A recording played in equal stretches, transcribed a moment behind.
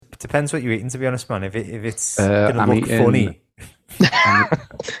Depends what you're eating, to be honest, man. If it's going to look funny. I'm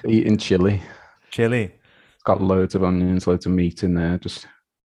eating chili. Chili. It's got loads of onions, loads of meat in there. Just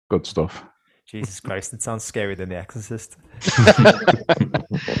good stuff. Jesus Christ, it sounds scarier than The Exorcist.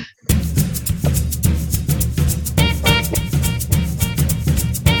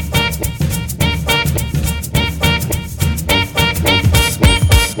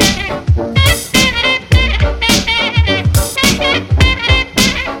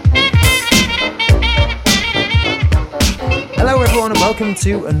 Hello everyone and welcome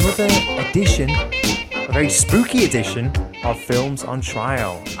to another edition, a very spooky edition of Films on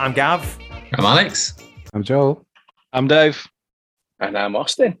Trial. I'm Gav. I'm Alex. I'm Joel. I'm Dave. And I'm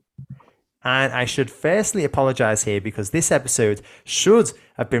Austin. And I should firstly apologise here because this episode should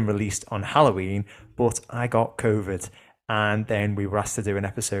have been released on Halloween, but I got COVID. And then we were asked to do an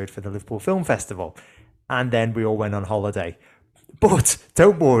episode for the Liverpool Film Festival. And then we all went on holiday. But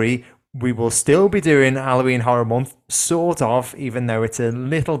don't worry, we will still be doing Halloween Horror Month, sort of, even though it's a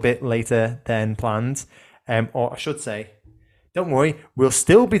little bit later than planned. Or I should say, don't worry, we'll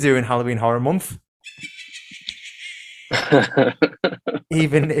still be doing Halloween Horror Month.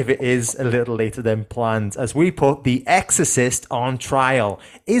 Even if it is a little later than planned, as we put The Exorcist on trial.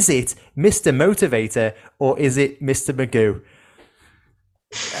 Is it Mr. Motivator or is it Mr. Magoo?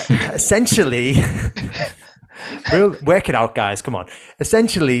 Essentially, we'll work it out, guys. Come on.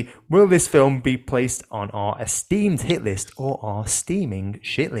 Essentially, will this film be placed on our esteemed hit list or our steaming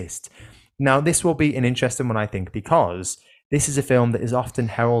shit list? Now, this will be an interesting one, I think, because this is a film that is often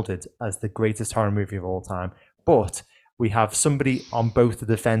heralded as the greatest horror movie of all time, but we have somebody on both the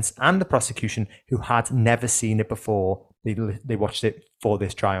defense and the prosecution who had never seen it before they watched it for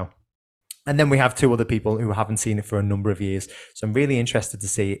this trial. And then we have two other people who haven't seen it for a number of years. So I'm really interested to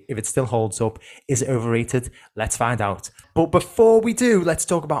see if it still holds up. Is it overrated? Let's find out. But before we do, let's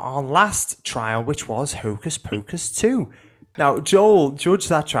talk about our last trial, which was Hocus Pocus 2. Now, Joel judged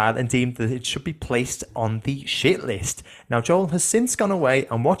that trial and deemed that it should be placed on the shit list. Now, Joel has since gone away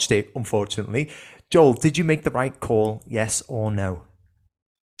and watched it, unfortunately. Joel, did you make the right call, yes or no?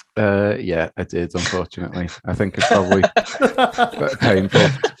 Yeah, I did, unfortunately. I think it's probably painful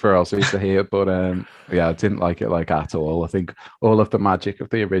for Ozzy to hear, but yeah, I didn't like it at all. I think all of the magic of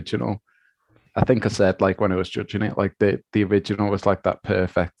the original, I think I said when I was judging it, the original was that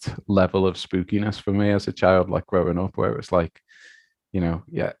perfect level of spookiness for me as a child, growing up, where it's there's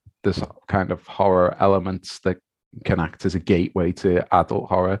kind of horror elements that can act as a gateway to adult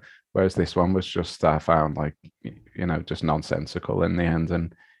horror, whereas this one was just, I found just nonsensical in the end,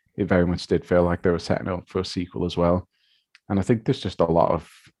 and it very much did feel like they were setting up for a sequel as well. And I think there's just a lot of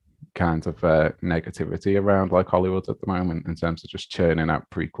kind of negativity around Hollywood at the moment in terms of just churning out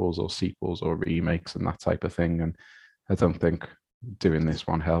prequels or sequels or remakes and that type of thing. And I don't think doing this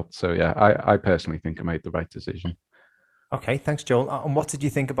one helped. So yeah, I personally think I made the right decision. Okay, thanks, Joel. And what did you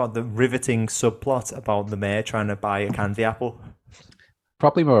think about the riveting subplot about the mayor trying to buy a candy apple?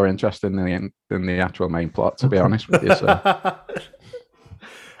 Probably more interesting than the actual main plot, to be honest with you. So.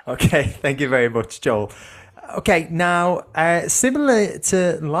 Okay, thank you very much, Joel. Okay, now, similar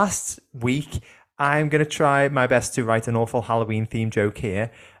to last week, I'm going to try my best to write an awful Halloween-themed joke here,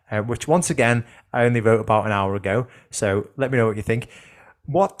 which, once again, I only wrote about an hour ago, so let me know what you think.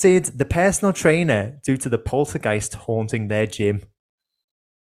 What did the personal trainer do to the poltergeist haunting their gym?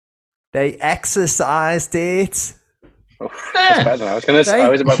 They exorcised it. Oh, that's better than I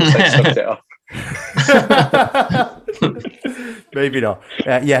was about to say sucked it off. Maybe not.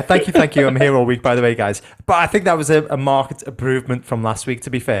 Yeah, thank you. I'm here all week, by the way, guys. But I think that was a marked improvement from last week, to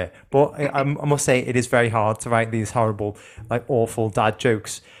be fair. But I must say, it is very hard to write these horrible, awful dad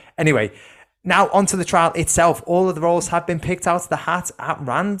jokes. Anyway, now onto the trial itself. All of the roles have been picked out of the hat at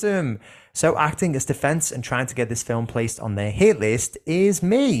random. So acting as defense and trying to get this film placed on their hit list is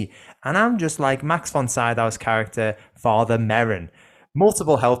me. And I'm just like Max von Sydow's character, Father Merrin.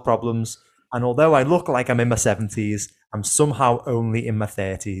 Multiple health problems. And although I look like I'm in my 70s, I'm somehow only in my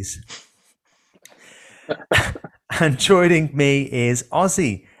 30s. And joining me is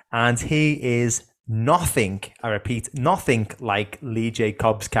Ozzy. And he is nothing, I repeat, nothing like Lee J.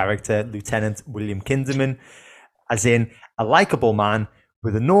 Cobb's character, Lieutenant William Kinderman. As in, a likable man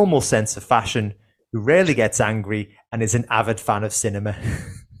with a normal sense of fashion who rarely gets angry and is an avid fan of cinema.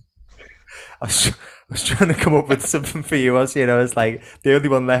 I was trying to come up with something for you, Ozzy, and I was like, the only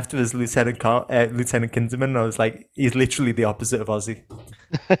one left was Lieutenant Kinderman, and I was like, he's literally the opposite of Ozzy.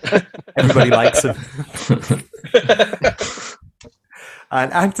 Everybody likes him.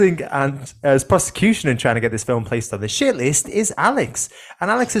 And acting and as prosecution and trying to get this film placed on the shit list is Alex.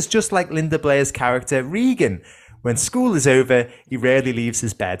 And Alex is just like Linda Blair's character, Regan. When school is over, he rarely leaves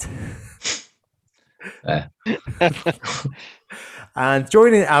his bed. And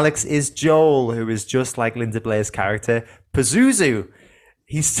joining Alex is Joel, who is just like Linda Blair's character, Pazuzu.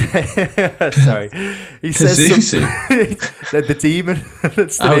 He says, sorry, he says the demon.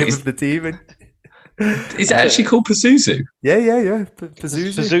 That's the name of the demon. Is it actually called Pazuzu? Yeah.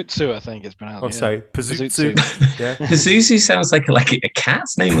 Pazuzu. Pazutsu, I think it's pronounced. Oh, sorry, Pazuzu. Yeah. Pazuzu sounds like a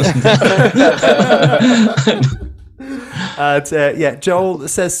cat's name or something. And Joel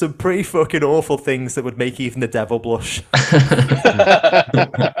says some pretty fucking awful things that would make even the devil blush.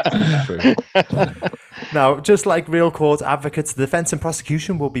 Now, just like real court advocates, the defense and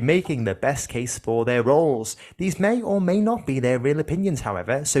prosecution will be making the best case for their roles. These may or may not be their real opinions,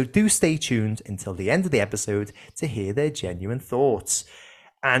 however, so do stay tuned until the end of the episode to hear their genuine thoughts.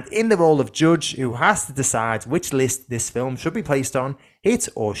 And in the role of judge who has to decide which list this film should be placed on, hit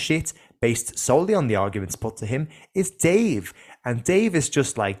or shit, based solely on the arguments put to him, is Dave. And Dave is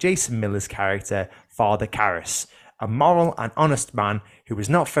just like Jason Miller's character, Father Karras, a moral and honest man who is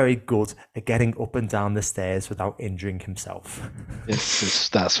not very good at getting up and down the stairs without injuring himself.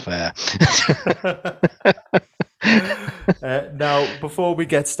 That's fair. Now, before we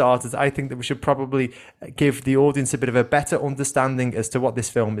get started, I think that we should probably give the audience a bit of a better understanding as to what this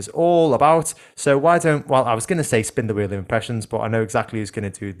film is all about. So I was going to say spin the wheel of impressions, but I know exactly who's going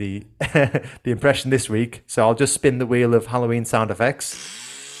to do the the impression this week. So I'll just spin the wheel of Halloween sound effects.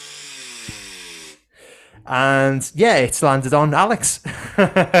 And yeah, it's landed on Alex.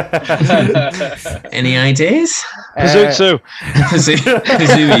 Any ideas? Pazutsu.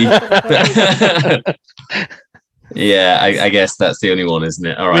 Pazooey. Yeah, I guess that's the only one, isn't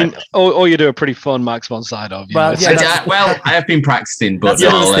it? All right. I mean, or you do a pretty fun Max von Sydow. Well, I have been practicing, but that's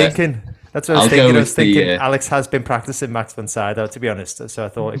what I was thinking. That's what I was thinking. I was thinking the, Alex has been practicing Max von Sydow, to be honest. So I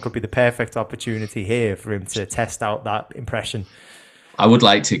thought it could be the perfect opportunity here for him to test out that impression. I would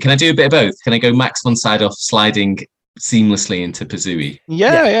like to. Can I do a bit of both? Can I go Max von Sydow sliding seamlessly into Pazooey?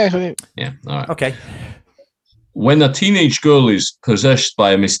 Yeah. All right. Okay. When a teenage girl is possessed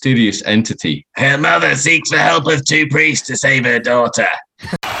by a mysterious entity, her mother seeks the help of two priests to save her daughter.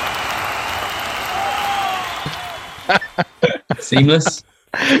 Seamless?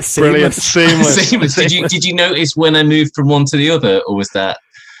 Brilliant. Seamless. Did you notice when I moved from one to the other, or was that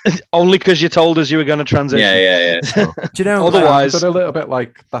only because you told us you were going to transition? Yeah. Do you know? Otherwise, a little bit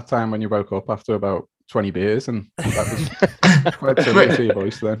like that time when you woke up after about 20 beers, and that was quite similar to your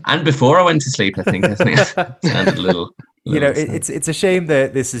voice then. And before I went to sleep, I think it sounded a little. It's a shame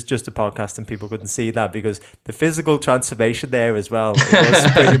that this is just a podcast and people couldn't see that, because the physical transformation there as well, it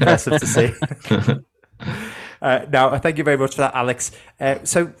was pretty impressive to see. Now, thank you very much for that, Alex.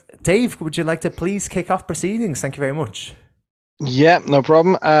 So, Dave, would you like to please kick off proceedings? Thank you very much. Yeah, no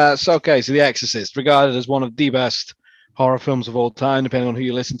problem. So The Exorcist, regarded as one of the best horror films of all time, depending on who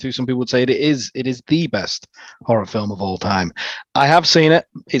you listen to. Some people would say it is the best horror film of all time. I have seen it.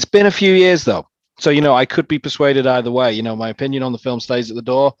 It's been a few years, though. So, I could be persuaded either way. My opinion on the film stays at the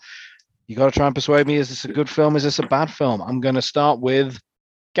door. You got to try and persuade me. Is this a good film? Is this a bad film? I'm going to start with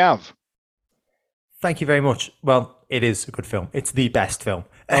Gav. Thank you very much. Well, it is a good film. It's the best film.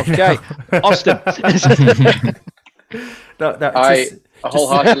 Okay. Austin. I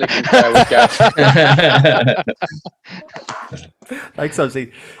wholeheartedly concur with Gav. Thanks,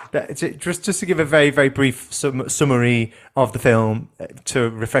 obviously. Just to give a very, very brief summary of the film to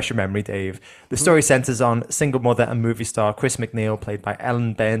refresh your memory, Dave. The story centres on single mother and movie star Chris MacNeil, played by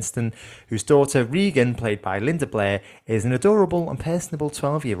Ellen Burstyn, whose daughter Regan, played by Linda Blair, is an adorable and personable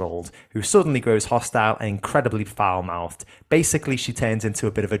 12-year-old who suddenly grows hostile and incredibly foul-mouthed. Basically, she turns into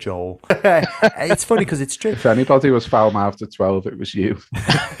a bit of a Joel. It's funny because it's true. If anybody was foul-mouthed at 12, it was you.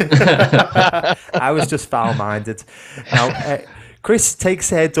 I was just foul-minded. Now, Chris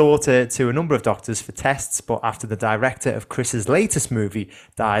takes her daughter to a number of doctors for tests, but after the director of Chris's latest movie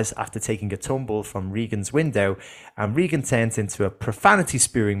dies after taking a tumble from Regan's window, and Regan turns into a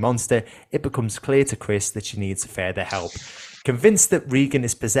profanity-spewing monster, it becomes clear to Chris that she needs further help. Convinced that Regan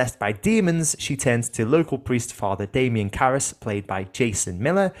is possessed by demons, she turns to local priest Father Damien Karras, played by Jason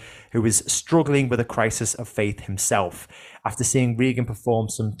Miller, who is struggling with a crisis of faith himself. After seeing Regan perform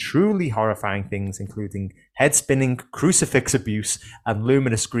some truly horrifying things, including head-spinning, crucifix abuse, and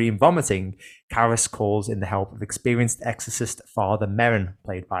luminous green vomiting, Karras calls in the help of experienced exorcist Father Merrin,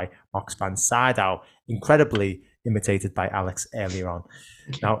 played by Max von Sydow, incredibly imitated by Alex earlier on.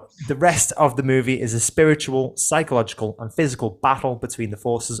 Now, the rest of the movie is a spiritual, psychological, and physical battle between the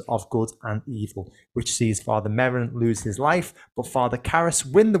forces of good and evil, which sees Father Merrin lose his life, but Father Karras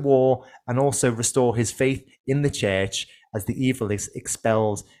win the war and also restore his faith in the church as the evil is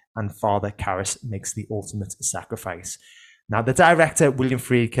expelled and Father Karras makes the ultimate sacrifice. Now, the director, William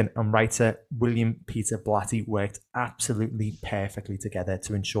Friedkin, and writer, William Peter Blatty, worked absolutely perfectly together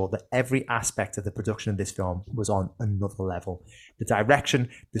to ensure that every aspect of the production of this film was on another level. The direction,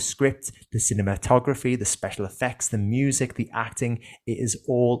 the script, the cinematography, the special effects, the music, the acting, it is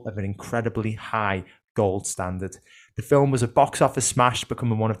all of an incredibly high gold standard. The film was a box office smash,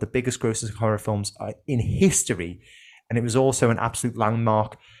 becoming one of the biggest grossing horror films in history. And it was also an absolute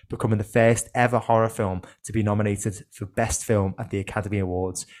landmark, becoming the first ever horror film to be nominated for Best Film at the Academy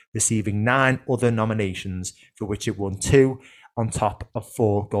Awards, receiving 9 other nominations, for which it won 2, on top of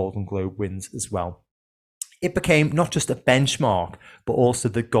 4 Golden Globe wins as well. It became not just a benchmark, but also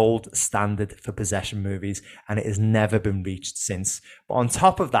the gold standard for possession movies, and it has never been reached since. But on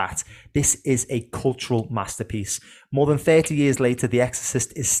top of that, this is a cultural masterpiece. More than 30 years later, The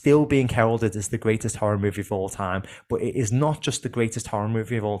Exorcist is still being heralded as the greatest horror movie of all time, but it is not just the greatest horror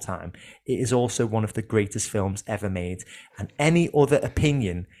movie of all time, it is also one of the greatest films ever made. And any other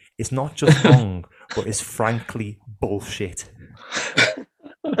opinion is not just wrong, but is frankly bullshit.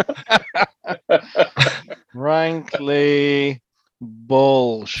 Frankly,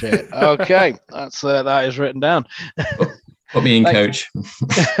 bullshit. Okay, that is written down. Put me in, coach.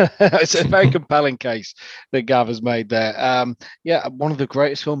 It's a very compelling case that Gav has made there. Yeah, one of the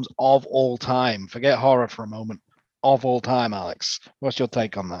greatest films of all time. Forget horror for a moment. Of all time, Alex. What's your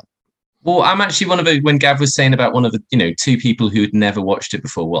take on that? Well, I'm actually one of the, when Gav was saying about one of the, 2 people who had never watched it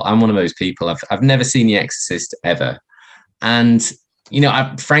before. Well, I'm one of those people. I've never seen The Exorcist ever. And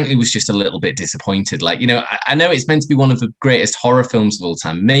I frankly was just a little bit disappointed. Like, I know it's meant to be one of the greatest horror films of all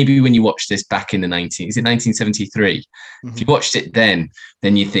time. Maybe when you watched this back in the 1973? Mm-hmm. If you watched it then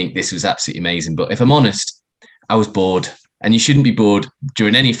you think this was absolutely amazing. But if I'm honest, I was bored. And you shouldn't be bored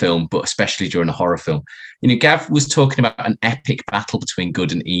during any film, but especially during a horror film. Gav was talking about an epic battle between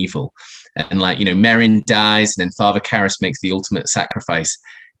good and evil. And Merrin dies and then Father Karras makes the ultimate sacrifice.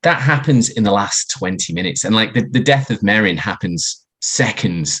 That happens in the last 20 minutes. And the death of Merrin happens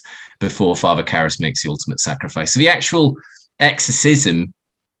seconds before Father Karras makes the ultimate sacrifice. So the actual exorcism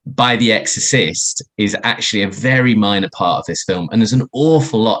by the exorcist is actually a very minor part of this film. And there's an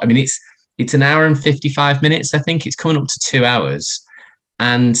awful lot. I mean, it's an hour and 55 minutes. I think it's coming up to 2 hours.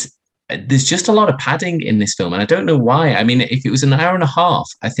 And there's just a lot of padding in this film. And I don't know why. I mean, if it was an hour and a half,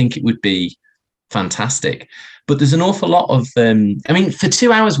 I think it would be fantastic. But there's an awful lot of, for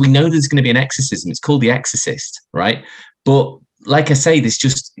 2 hours, we know there's going to be an exorcism. It's called The Exorcist, right? But like I say, there's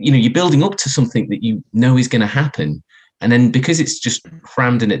just, you're building up to something that is going to happen. And then because it's just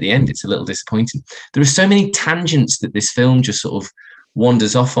crammed in at the end, it's a little disappointing. There are so many tangents that this film just sort of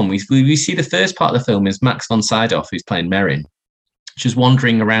wanders off on. We see the first part of the film is Max von Sydow, who's playing Merrin, just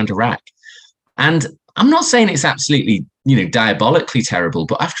wandering around Iraq. And I'm not saying it's absolutely, diabolically terrible,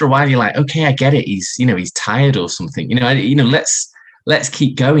 but after a while you're like, okay, I get it. He's tired or something, let's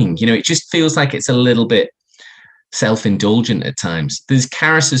keep going. It just feels like it's a little bit self-indulgent at times. There's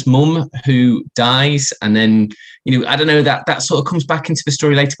Karras's mum who dies, and then I don't know, that sort of comes back into the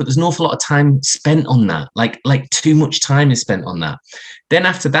story later, but there's an awful lot of time spent on that, like too much time is spent on that. Then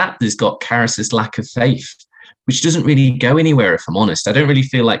after that, there's got Karras's lack of faith, which doesn't really go anywhere, if I'm honest. I don't really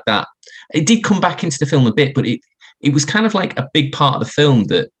feel like that. It did come back into the film a bit, but it was kind of like a big part of the film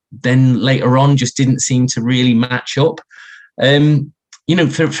that then later on just didn't seem to really match up.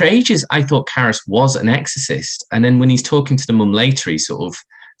 For ages, I thought Karras was an exorcist. And then when he's talking to the mum later, he sort of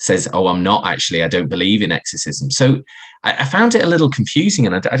says, oh, I'm not actually, I don't believe in exorcism. So I found it a little confusing,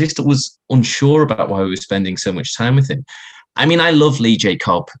 and I just was unsure about why we were spending so much time with him. I mean, I love Lee J.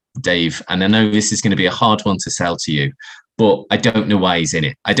 Cobb, Dave, and I know this is going to be a hard one to sell to you, but I don't know why he's in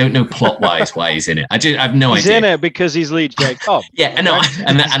it. I don't know plot-wise why he's in it. I have no idea. He's in it because he's Lee J. Cobb. Yeah, I know,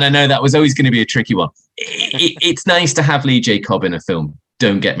 and I know that was always going to be a tricky one. It's nice to have Lee J. Cobb in a film.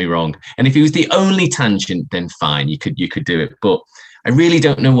 Don't get me wrong. And if he was the only tangent, then fine, you could do it. But I really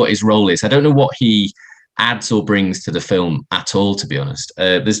don't know what his role is. I don't know what he adds or brings to the film at all, to be honest.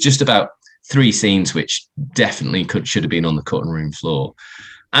 There's just about 3 scenes which definitely should have been on the cutting room floor.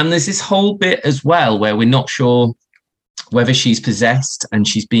 And there's this whole bit as well where we're not sure whether she's possessed and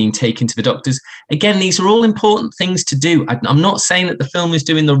she's being taken to the doctors. Again, these are all important things to do. I'm not saying that the film is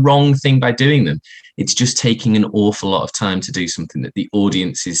doing the wrong thing by doing them. It's just taking an awful lot of time to do something that the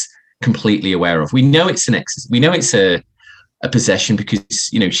audience is completely aware of. We know it's an exorcism. We know it's a possession because,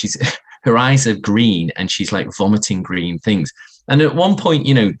 her eyes are green and she's like vomiting green things. And at one point,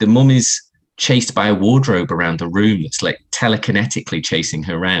 the mum is chased by a wardrobe around the room. It's like telekinetically chasing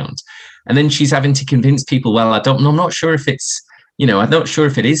her around. And then she's having to convince people, well, I'm not sure if it's, I'm not sure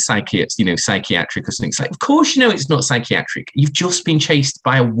if it is psychiatric or something. It's like, of course, it's not psychiatric. You've just been chased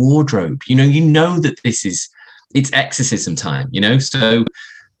by a wardrobe. You know that it's exorcism time, So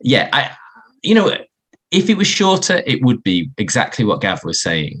yeah, if it was shorter, it would be exactly what Gav was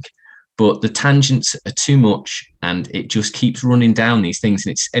saying. But the tangents are too much, and it just keeps running down these things,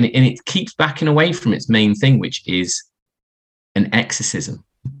 and it keeps backing away from its main thing, which is an exorcism.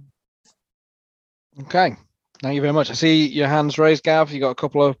 Okay, thank you very much. I see your hands raised, Gav. You got a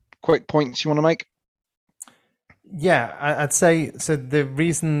couple of quick points you want to make? Yeah, I'd say so. The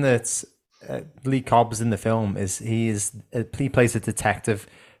reason that Lee Cobb is in the film is he plays a detective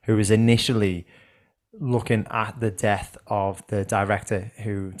who is initially looking at the death of the director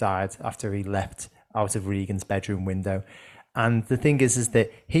who died after he leapt out of Regan's bedroom window. And the thing is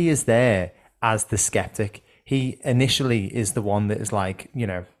that he is there as the skeptic. He initially is the one that is like,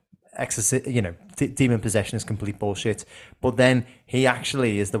 demon possession is complete bullshit. But then he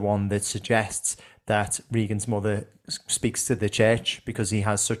actually is the one that suggests that Regan's mother speaks to the church because he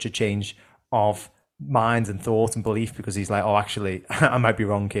has such a change of mind and thought and belief, because he's like, oh, actually, I might be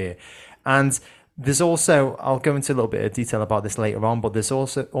wrong here. And there's also, I'll go into a little bit of detail about this later on, but there's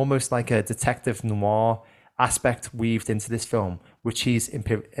also almost like a detective noir aspect weaved into this film, which he's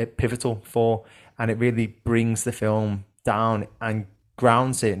pivotal for, and it really brings the film down and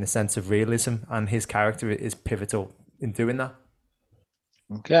grounds it in a sense of realism, and his character is pivotal in doing that.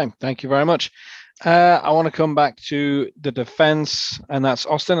 Okay, thank you very much. I want to come back to the defense, and that's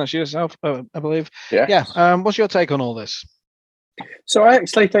Austin. That's yourself, I believe. Yeah. What's your take on all this? So I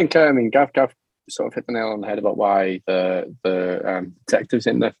actually think, Gav sort of hit the nail on the head about why the detective's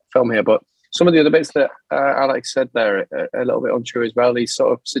in the film here, but some of the other bits that Alex said there are a little bit untrue as well. He's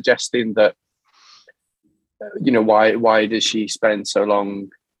sort of suggesting that, why does she spend so long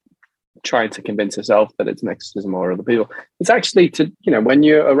trying to convince herself that it's an exorcism or other people? It's actually to, when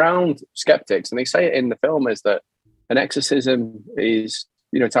you're around skeptics, and they say it in the film, is that an exorcism is,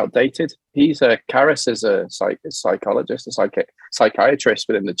 it's outdated. Karras is a psychologist, a psychiatrist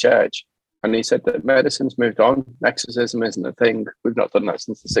within the church. And he said that medicine's moved on. Exorcism isn't a thing. We've not done that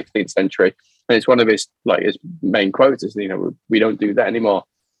since the 16th century. And it's one of his main quotes is, we don't do that anymore.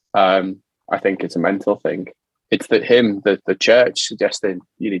 I think it's a mental thing. It's that the church suggesting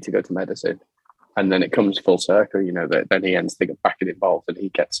you need to go to medicine. And then it comes full circle, that then he ends to get back involved, and he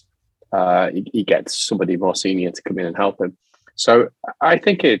gets somebody more senior to come in and help him. So I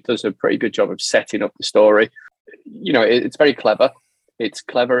think it does a pretty good job of setting up the story. It's very clever. It's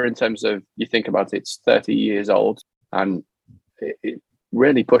clever in terms of, you think about it, it's 30 years old, and it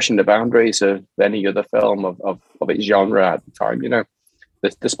really pushing the boundaries of any other film of its genre at the time.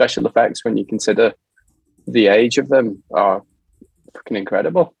 The special effects, when you consider the age of them, are fucking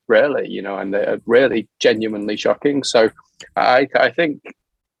incredible, really, and they're really genuinely shocking. So I think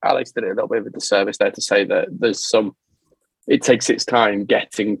Alex did it a little bit of a disservice there to say that it takes its time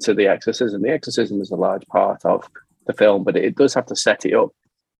getting to the exorcism. The exorcism is a large part of the film, but it does have to set it up.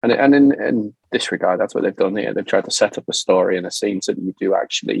 And in this regard, that's what they've done here. They've tried to set up a story and a scene so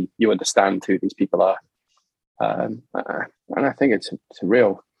that you understand who these people are. And I think it's a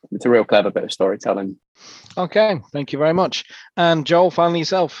real clever bit of storytelling. Okay, thank you very much. And Joel, finally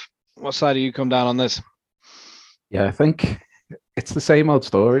yourself, what side do you come down on this? Yeah, I think it's the same old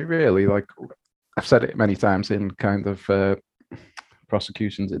story, really. Like I've said it many times in kind of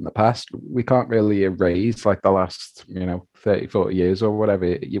prosecutions in the past, we can't really erase like the last 30, 40 years or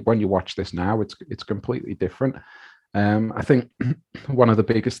whatever. When you watch this now, it's completely different. I think one of the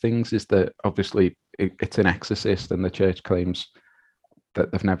biggest things is that obviously it's an exorcist, and the church claims that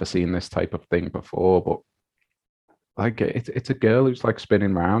they've never seen this type of thing before, but like it's a girl who's like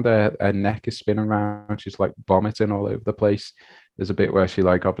spinning around, her neck is spinning around, she's like vomiting all over the place. There's a bit where she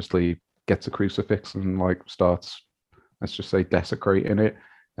like obviously gets a crucifix and like starts, let's just say, desecrating it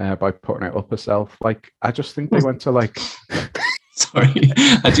by putting it up herself. Like I just think they went to like sorry,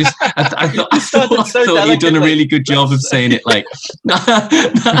 I thought you'd done a really good job of saying it like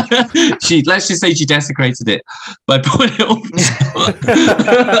let's just say she desecrated it by putting it up.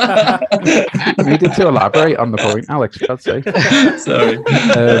 You needed to elaborate on the point, Alex, I'd say. Sorry.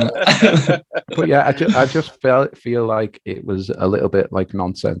 But yeah, I just feel like it was a little bit like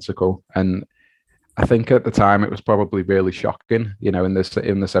nonsensical, and I think at the time it was probably really shocking, in the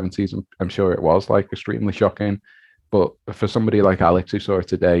 70s. I'm sure it was like extremely shocking. But for somebody like Alex who saw it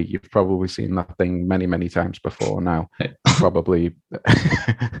today, you've probably seen that thing many, many times before now. Probably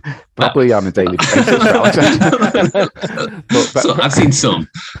on a daily basis. So I've seen some.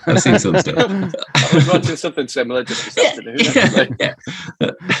 Stuff. I was watching something similar just this afternoon. Yeah.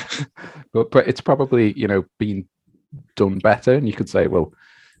 But it's probably, been done better, and you could say, well,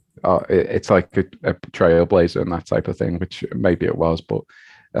 it's like a trailblazer and that type of thing, which maybe it was, but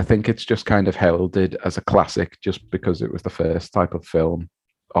I think it's just kind of heralded as a classic just because it was the first type of film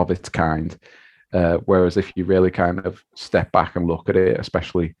of its kind. Whereas if you really kind of step back and look at it,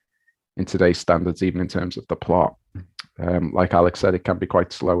 especially in today's standards, even in terms of the plot, like Alex said, it can be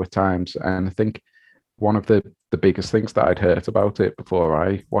quite slow at times. And I think one of the biggest things that I'd heard about it before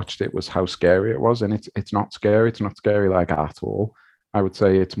I watched it was how scary it was. And it's not scary. It's not scary like at all. I would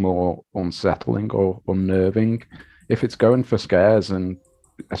say it's more unsettling or unnerving. If it's going for scares, and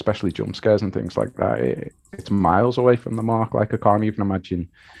especially jump scares and things like that, it's miles away from the mark. Like I can't even imagine,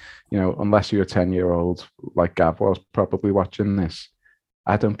 unless you're a 10-year-old like Gav was probably watching this,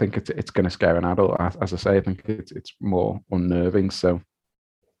 I don't think it's going to scare an adult. As I say, I think it's more unnerving. So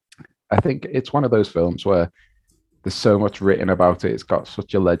I think it's one of those films where there's so much written about it. It's got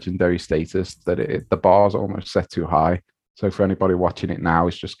such a legendary status that the bar's almost set too high. So for anybody watching it now,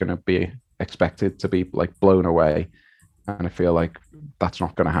 it's just going to be expected to be like blown away. And I feel like that's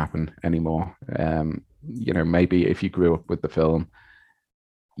not going to happen anymore. Maybe if you grew up with the film,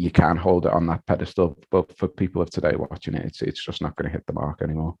 you can hold it on that pedestal, but for people of today watching it, it's just not going to hit the mark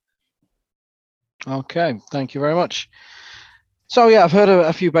anymore. Okay, thank you very much. So yeah, I've heard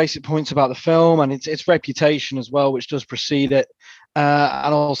a few basic points about the film and its reputation as well, which does precede it,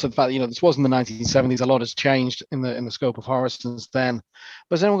 and also the fact that this was in the 1970s. A lot has changed in the scope of horror since then.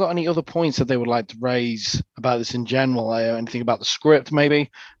 But has anyone got any other points that they would like to raise about this in general? Anything about the script, maybe,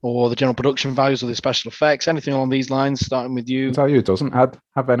 or the general production values or the special effects? Anything along these lines? Starting with you. I'll tell you, it doesn't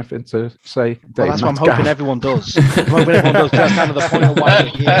have anything to say. Dave, well, that's what I'm hoping everyone does. I'm hoping everyone does. That's kind of the point of why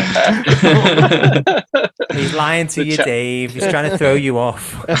we're here. He's lying to you, Dave. He's trying to throw you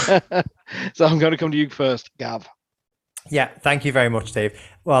off. So I'm going to come to you first, Gav. Yeah, thank you very much, Dave.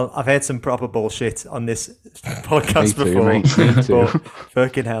 Well, I've heard some proper bullshit on this podcast before. Me too. But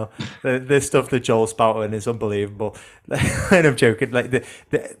fucking hell, the stuff that Joel's spouting is unbelievable. And I'm joking. Like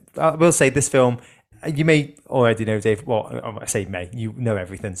I will say, this film, you may already know, Dave. Well, I say may. You know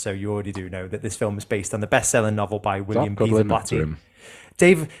everything, so you already do know that this film is based on the best-selling novel by William Peter Blatty.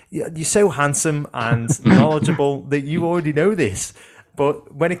 Dave, you're so handsome and knowledgeable that you already know this.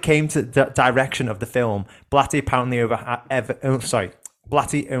 But when it came to the direction of the film, Blatty apparently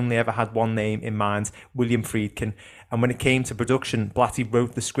Blatty only ever had one name in mind, William Friedkin. And when it came to production, Blatty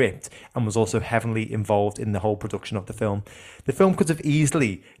wrote the script and was also heavily involved in the whole production of the film. The film could have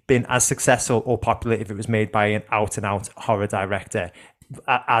easily been as successful or popular if it was made by an out-and-out horror director,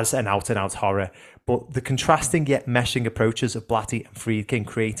 as an out-and-out horror. But the contrasting yet meshing approaches of Blatty and Friedkin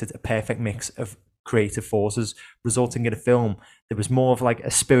created a perfect mix of creative forces, resulting in a film that was more of like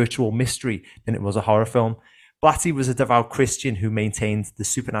a spiritual mystery than it was a horror film. Blatty was a devout Christian who maintained the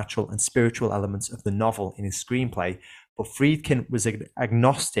supernatural and spiritual elements of the novel in his screenplay, but Friedkin was an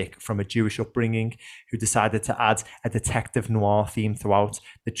agnostic from a Jewish upbringing who decided to add a detective noir theme throughout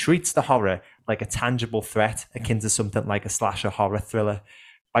that treats the horror like a tangible threat akin to something like a slasher horror thriller.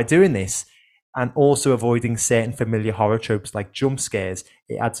 By doing this, and also avoiding certain familiar horror tropes like jump scares,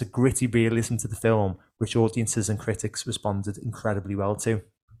 it adds a gritty realism to the film, which audiences and critics responded incredibly well to.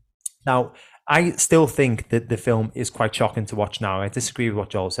 Now, I still think that the film is quite shocking to watch now. I disagree with what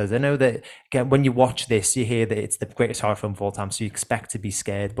Joel says. I know that, again, when you watch this, you hear that it's the greatest horror film of all time, so you expect to be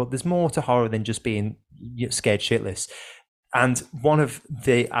scared, but there's more to horror than just being scared shitless. And one of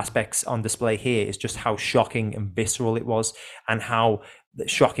the aspects on display here is just how shocking and visceral it was, and how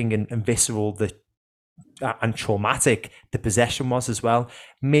shocking and visceral and traumatic the possession was as well,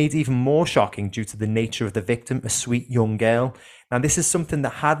 made even more shocking due to the nature of the victim, a sweet young girl. Now, this is something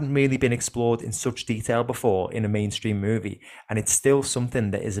that hadn't really been explored in such detail before in a mainstream movie, and it's still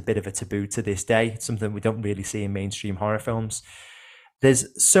something that is a bit of a taboo to this day. It's something we don't really see in mainstream horror films.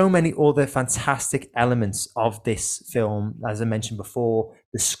 There's so many other fantastic elements of this film. As I mentioned before,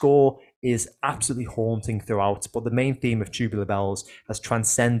 the score is absolutely haunting throughout, but the main theme of Tubular Bells has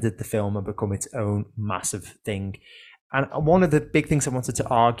transcended the film and become its own massive thing. And one of the big things I wanted to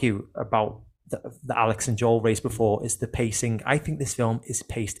argue about that Alex and Joel raised before is the pacing. I think this film is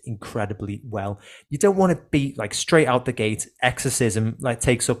paced incredibly well. You don't want to be like straight out the gate, exorcism, like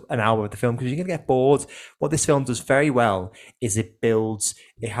takes up an hour of the film because you're going to get bored. What this film does very well is it builds,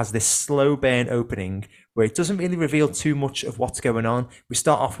 it has this slow burn opening where it doesn't really reveal too much of what's going on. We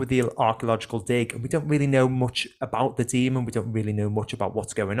start off with the archaeological dig and we don't really know much about the demon. We don't really know much about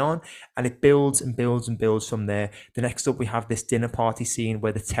what's going on. And it builds and builds and builds from there. The next up, we have this dinner party scene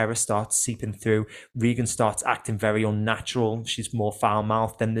where the terror starts seeping through. Regan starts acting very unnatural. She's more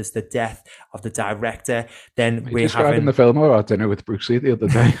foul-mouthed. Then there's the death of the director. Then we're having the film or our dinner with Bruce Lee the other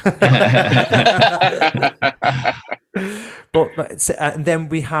day. And then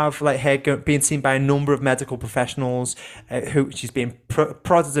we have like her being seen by a number of medical professionals who she's being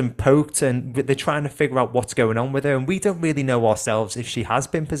prodded and poked, and they're trying to figure out what's going on with her. And we don't really know ourselves if she has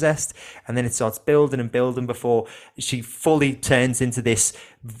been possessed. And then it starts building and building before she fully turns into this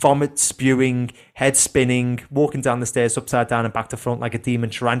vomit spewing, head spinning, walking down the stairs upside down and back to front like a demon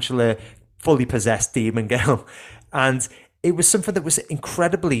tarantula, fully possessed demon girl. And it was something that was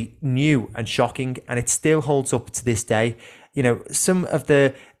incredibly new and shocking, and it still holds up to this day. You know, some of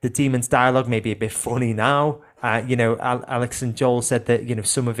the demon's dialogue may be a bit funny now. You know, Alex and Joel said that, you know,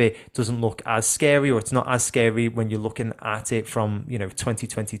 some of it doesn't look as scary, or it's not as scary when you're looking at it from, you know,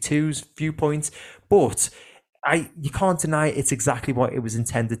 2022's viewpoint. But you can't deny it's exactly what it was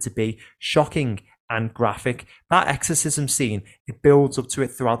intended to be: shocking and graphic. That exorcism scene, it builds up to it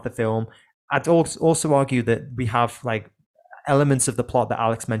throughout the film. I'd also argue that we have like elements of the plot that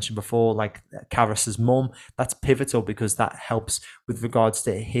Alex mentioned before, like Karras's mum. That's pivotal because that helps with regards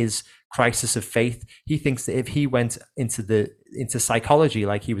to his crisis of faith. He thinks that if he went into psychology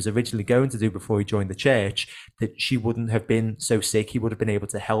like he was originally going to do before he joined the church, that she wouldn't have been so sick. He would have been able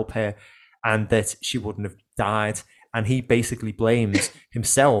to help her, and that she wouldn't have died. And he basically blames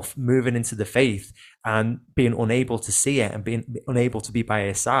himself moving into the faith and being unable to see it and being unable to be by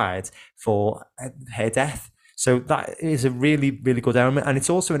her side for her death. So that is a really, really good element. And it's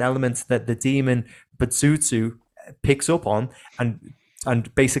also an element that the demon Betsutsu picks up on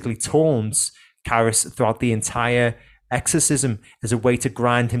and basically taunts Karras throughout the entire exorcism as a way to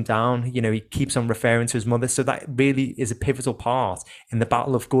grind him down. You know, he keeps on referring to his mother. So that really is a pivotal part in the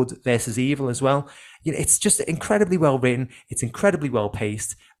battle of good versus evil as well. You know, it's just incredibly well written. It's incredibly well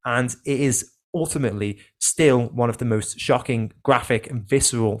paced. And it is ultimately still one of the most shocking, graphic and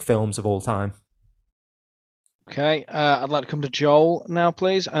visceral films of all time. Okay, I'd like to come to Joel now,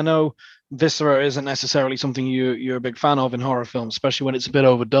 please. I know viscera isn't necessarily something you're a big fan of in horror films, especially when it's a bit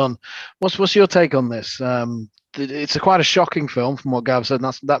overdone. What's your take on this? It's quite a shocking film from what Gav said,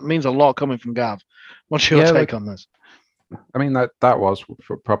 and that means a lot coming from Gav. What's your take on this? I mean, that was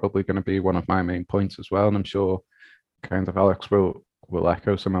probably going to be one of my main points as well, and I'm sure kind of Alex will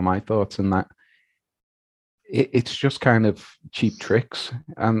echo some of my thoughts in that. It's just kind of cheap tricks,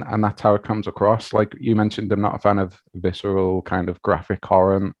 and that's how it comes across. Like you mentioned, I'm not a fan of visceral kind of graphic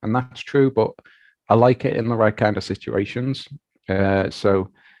horror, and that's true, but I like it in the right kind of situations.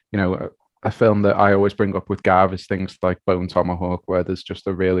 So, you know, a film that I always bring up with Gav is things like Bone Tomahawk, where there's just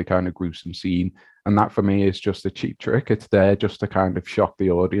a really kind of gruesome scene, and that for me is just a cheap trick. It's there just to kind of shock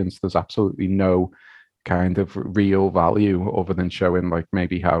the audience. There's absolutely no kind of real value other than showing like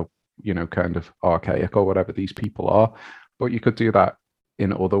maybe how, you know, kind of archaic or whatever these people are. But you could do that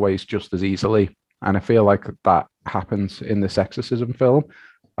in other ways just as easily. And I feel like that happens in this exorcism film.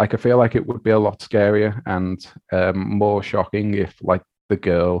 Like, I feel like it would be a lot scarier and more shocking if like the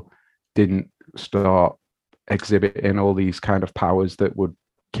girl didn't start exhibiting all these kind of powers that would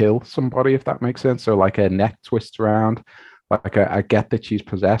kill somebody, if that makes sense. So like her neck twists around. Like I get that she's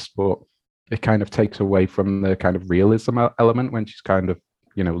possessed, but it kind of takes away from the kind of realism element when she's kind of,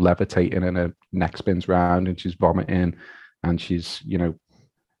 you know, levitating and her neck spins round and she's vomiting and she's, you know,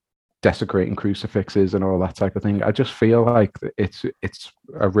 desecrating crucifixes and all that type of thing. I just feel like it's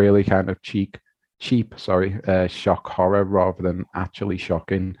a really kind of cheap shock horror rather than actually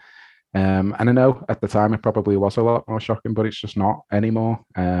shocking. And I know at the time it probably was a lot more shocking, but it's just not anymore.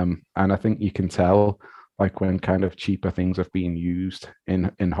 And I think you can tell like when kind of cheaper things have been used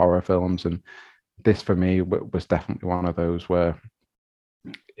in horror films, and this for me was definitely one of those where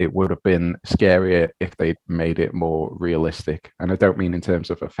it would have been scarier if they made it more realistic. And I don't mean in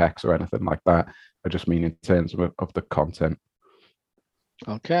terms of effects or anything like that. I just mean in terms of the content.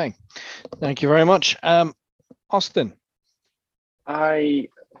 Okay. Thank you very much. Austin. I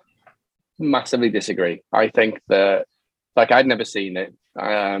massively disagree. I think that, like, I'd never seen it.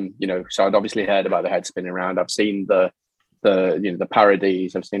 You know, so I'd obviously heard about the head spinning around. I've seen the you know, the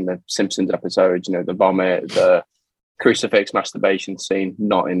parodies. I've seen the Simpsons episodes, you know, the vomit, the crucifix masturbation scene,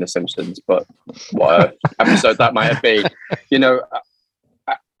 not in The Simpsons, but what episode that might have been. You know,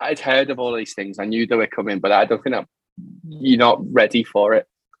 I'd heard of all these things. I knew they were coming, but I don't think you're not ready for it.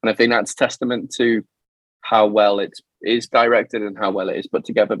 And I think that's testament to how well it is directed and how well it is put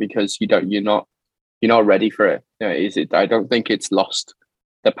together, because you're not ready for it. You know, I don't think it's lost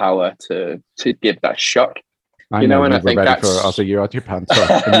the power to give that shock. I know, and I think that's for it. Also, you had your pants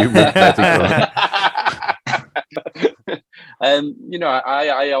off and you were ready for it. You know,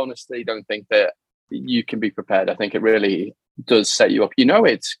 I honestly don't think that you can be prepared. I think it really does set you up. You know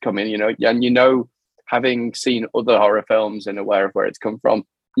it's coming, you know, and you know, having seen other horror films and aware of where it's come from,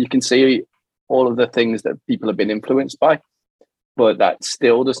 you can see all of the things that people have been influenced by. but that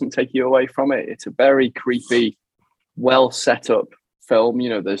still doesn't take you away from it. It's a very creepy, well set up film. You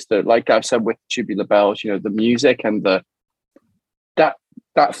know, there's like I've said with Tubular Bells, you know, the music and that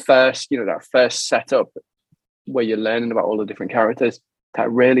first setup where you're learning about all the different characters,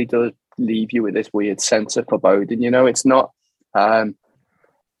 that really does leave you with this weird sense of foreboding. You know, it's not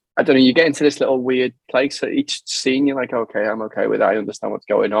I don't know, you get into this little weird place at each scene, you're like, okay, I'm okay with that, I understand what's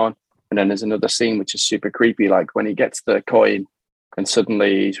going on. And then there's another scene which is super creepy, like when he gets the coin and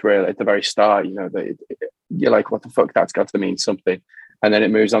suddenly he's really at the very start, you know, you're like, what the fuck, that's got to mean something. And then it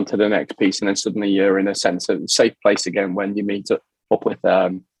moves on to the next piece, and then suddenly you're in a sense of safe place again when you meet up with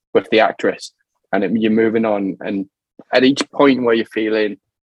the actress, and you're moving on. And at each point where you're feeling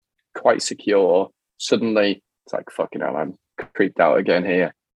quite secure, suddenly it's like, fucking hell, I'm creeped out again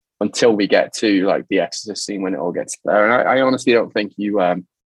here. Until we get to like the Exorcist scene when it all gets there, and I honestly don't think you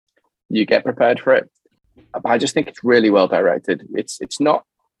get prepared for it. I just think it's really well directed. It's not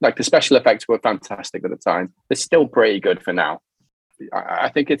like the special effects were fantastic at the time. They're still pretty good for now. I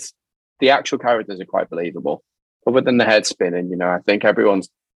think it's the actual characters are quite believable, other than the head spinning. You know, I think everyone's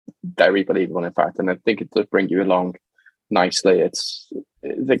very believable, in fact, and I think it does bring you along nicely. It's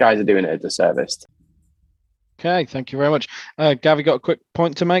the guys are doing it a disservice. Okay, thank you very much. Gav, got a quick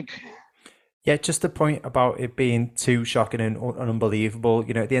point to make? Yeah, just the point about it being too shocking and unbelievable.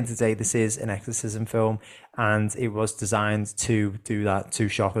 You know, at the end of the day, this is an exorcism film, and it was designed to do that, to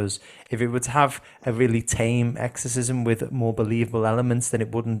shock us. If it were to have a really tame exorcism with more believable elements, then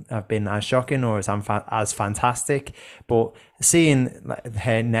it wouldn't have been as shocking or as fantastic. But seeing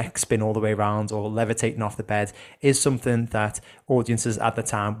her neck spin all the way around or levitating off the bed is something that audiences at the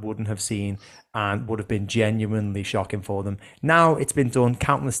time wouldn't have seen and would have been genuinely shocking for them. Now it's been done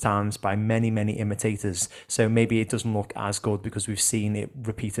countless times by many, many imitators, so maybe it doesn't look as good because we've seen it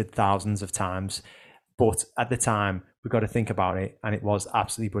repeated thousands of times. But at the time, we've got to think about it, and it was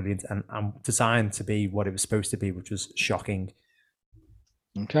absolutely brilliant and designed to be what it was supposed to be, which was shocking.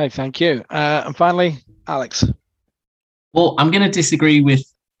 Okay, thank you. And finally, Alex. Well, I'm going to disagree with,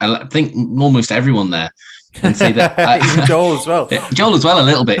 I think, almost everyone there, and say that even Joel as well. Joel as well, a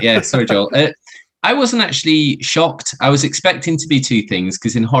little bit. Yeah, sorry, Joel. I wasn't actually shocked. I was expecting to be two things,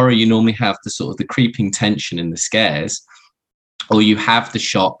 because in horror you normally have the sort of the creeping tension and the scares, or you have the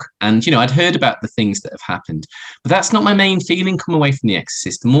shock. And you know, I'd heard about the things that have happened, but that's not my main feeling. Come away from The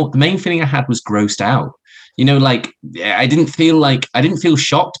Exorcist, the main feeling I had was grossed out. You know, like I didn't feel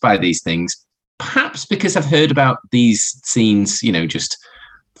shocked by these things. Perhaps because I've heard about these scenes, you know, just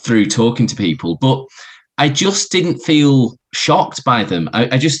through talking to people, but I just didn't feel shocked by them.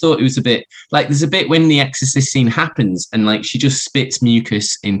 I just thought it was a bit like, there's a bit when the Exorcist scene happens and like she just spits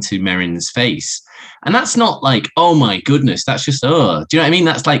mucus into Merrin's face. And that's not like, oh my goodness, that's just, oh, do you know what I mean?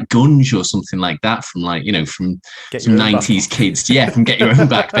 That's like Gunge or something like that from like, you know, from some 90s kids. Yeah, from Get Your Own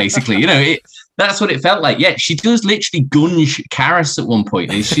Back, basically. You know, that's what it felt like. Yeah, she does literally gunge Karras at one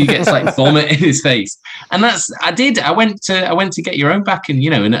point, and she gets like vomit in his face. And I went to Get Your Own Back, and you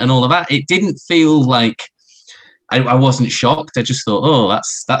know, and all of that. It didn't feel like I wasn't shocked. I just thought, oh,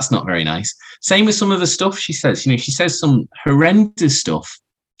 that's not very nice. Same with some of the stuff she says. You know, she says some horrendous stuff,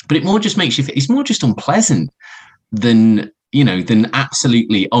 but it more just makes you. It's more just unpleasant than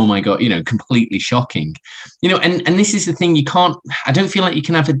absolutely, oh my God, you know, completely shocking. You know, and this is the thing. I don't feel like you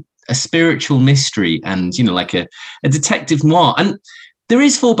can have a spiritual mystery and, you know, like a detective noir. And there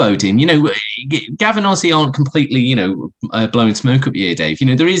is foreboding, you know. Gav and Ozzy aren't completely, you know, blowing smoke up your ear, Dave. You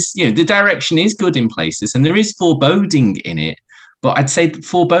know, there is, you know, the direction is good in places and there is foreboding in it. But I'd say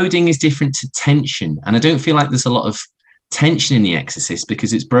foreboding is different to tension. And I don't feel like there's a lot of tension in The Exorcist,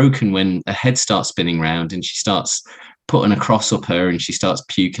 because it's broken when a head starts spinning round and she starts putting a cross up her and she starts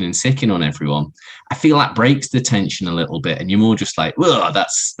puking and sicking on everyone. I feel that breaks the tension a little bit, and you're more just like, well,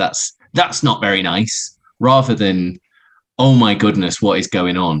 that's not very nice, rather than, oh my goodness, what is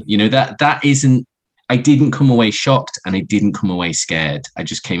going on? You know, that isn't, I didn't come away shocked and I didn't come away scared. I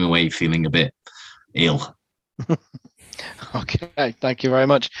just came away feeling a bit ill. Okay, thank you very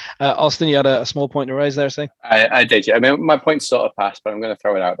much. Austin, you had a small point to raise there, say? I did, yeah. I mean, my point sort of passed, but I'm going to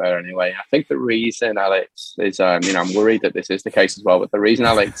throw it out there anyway. I think the reason Alex is, you know, I'm worried that this is the case as well, but the reason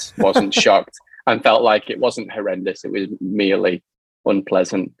Alex wasn't shocked and felt like it wasn't horrendous, it was merely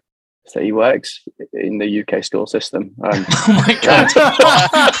unpleasant, so he works in the UK school system. Oh my God.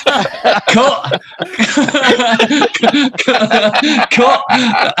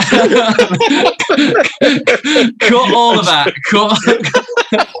 Cut all of that.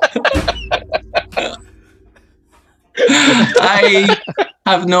 I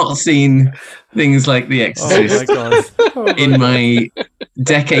have not seen things like The Exorcist in my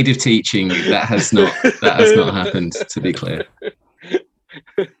decade of teaching. That has not happened, to be clear.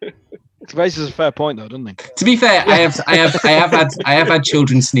 raises a fair point, though, doesn't he? To be fair, I have had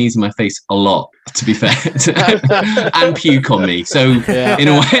children sneeze in my face a lot. To be fair, and puke on me. So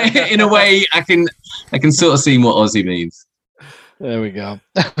in a way, I can sort of see what Ozzy means. There we go.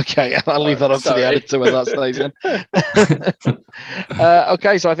 Okay, I'll leave that up to the editor when that stays in.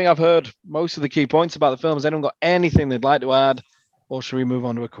 Okay, so I think I've heard most of the key points about the film. Has anyone got anything they'd like to add, or should we move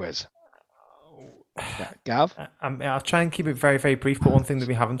on to a quiz? Yeah, Gav? I'll try and keep it very, very brief, but one thing that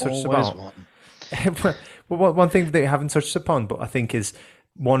we haven't touched Always about. Well, one thing that we haven't touched upon, but I think is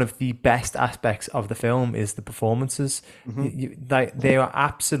one of the best aspects of the film is the performances. They are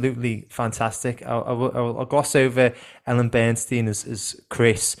absolutely fantastic. I'll gloss over Ellen Bernstein as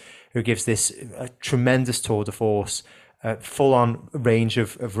Chris, who gives this a tremendous tour de force, full-on range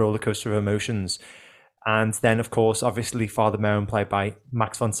of roller coaster of emotions. And then, of course, obviously, Father Merrin, played by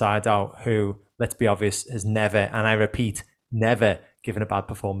Max von Sydow, who, let's be obvious, has never, and I repeat, never given a bad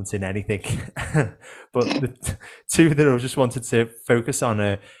performance in anything. But the two that I just wanted to focus on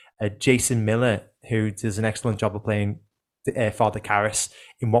are Jason Miller, who does an excellent job of playing Father Karras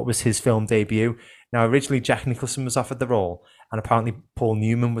in what was his film debut. Now, originally, Jack Nicholson was offered the role, and apparently Paul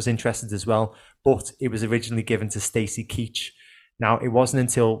Newman was interested as well, but it was originally given to Stacy Keach. Now, it wasn't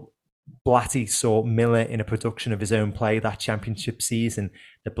until Blatty saw Miller in a production of his own play that championship season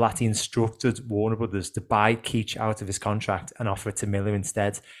that Blatty instructed Warner Brothers to buy Keach out of his contract and offer it to Miller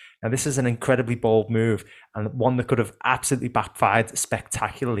instead. Now, this is an incredibly bold move and one that could have absolutely backfired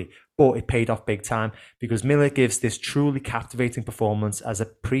spectacularly, but it paid off big time because Miller gives this truly captivating performance as a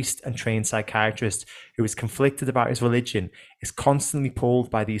priest and trained psychiatrist who is conflicted about his religion, is constantly pulled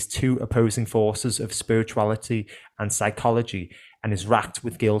by these two opposing forces of spirituality and psychology, and is racked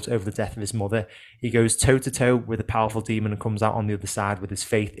with guilt over the death of his mother. He goes toe-to-toe with a powerful demon and comes out on the other side with his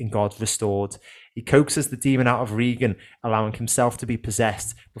faith in God restored. He coaxes the demon out of Regan, allowing himself to be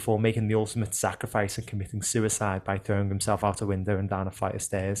possessed before making the ultimate sacrifice and committing suicide by throwing himself out a window and down a flight of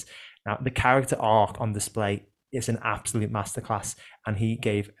stairs. Now, the character arc on display is an absolute masterclass, and he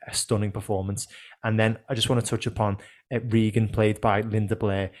gave a stunning performance. And then I just want to touch upon Regan, played by Linda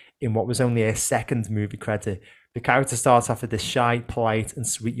Blair, in what was only her second movie credit. The character starts off as this shy, polite, and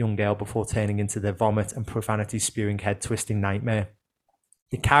sweet young girl before turning into the vomit and profanity-spewing, head-twisting nightmare.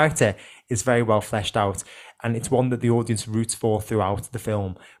 The character is very well fleshed out, and it's one that the audience roots for throughout the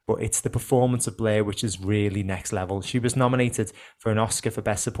film, but it's the performance of Blair which is really next level. She was nominated for an Oscar for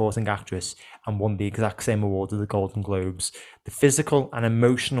Best Supporting Actress and won the exact same award at the Golden Globes. The physical and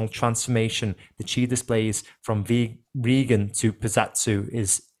emotional transformation that she displays from Regan to Pazatsu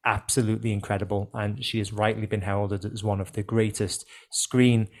is absolutely incredible, and she has rightly been heralded as one of the greatest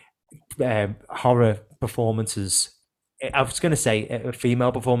screen horror performances. I was going to say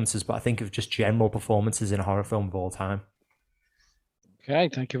female performances, but I think of just general performances in a horror film of all time. Okay,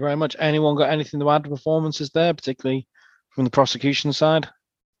 thank you very much. Anyone got anything to add to performances there, particularly from the prosecution side?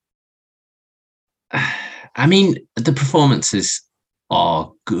 I mean, the performances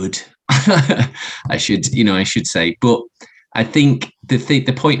are good. I should say, but I think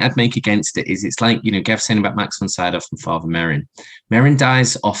the point I'd make against it is it's like, Gav saying about Max von Sydow and Father Merrin. Merrin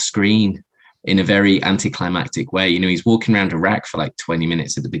dies off screen in a very anticlimactic way. He's walking around Iraq for like 20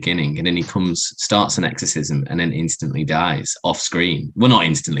 minutes at the beginning, and then he starts an exorcism and then instantly dies off screen. Well, not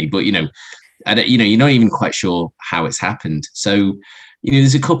instantly, but you're not even quite sure how it's happened. So,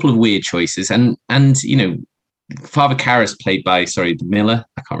 there's a couple of weird choices, and Father Karras, played by Miller.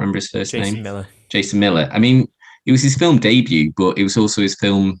 I can't remember his first name. Jason Miller. I mean, it was his film debut, but it was also his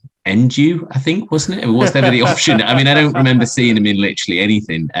film end you, I think, wasn't it? It was never the option. I mean, I don't remember seeing him in literally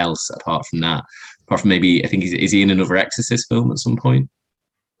anything else apart from that. Apart from maybe, I think, is he in another Exorcist film at some point?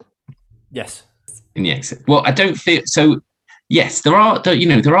 Yes. In the Exorcist. Well, I don't feel so. Yes, there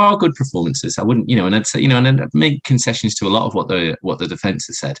are good performances. I wouldn't, and I'd say, and I'd make concessions to a lot of what the defense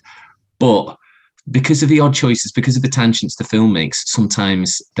has said, but because of the odd choices, because of the tangents the film makes,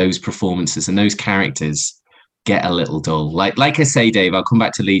 sometimes those performances and those characters get a little dull. Like I say, Dave, I'll come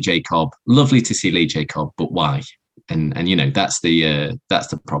back to Lee J. Cobb. Lovely to see Lee J. Cobb, but why? And that's the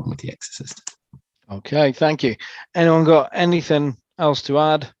problem with The Exorcist. Okay, thank you. Anyone got anything else to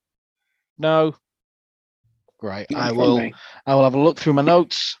add? No? Great. I will have a look through my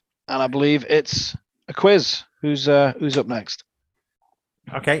notes, and I believe it's a quiz. Who's up next?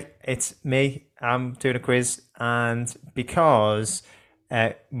 Okay, it's me. I'm doing a quiz, and because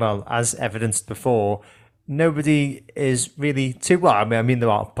as evidenced before, nobody is really too well. I mean, there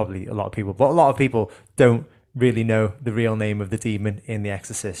are probably a lot of people, but a lot of people don't really know the real name of the demon in The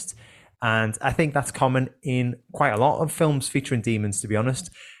Exorcist. And I think that's common in quite a lot of films featuring demons, to be honest.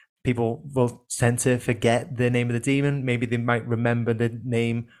 People will tend to forget the name of the demon. Maybe they might remember the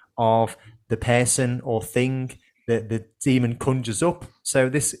name of the person or thing that the demon conjures up. So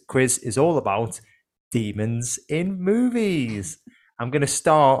this quiz is all about demons in movies. I'm going to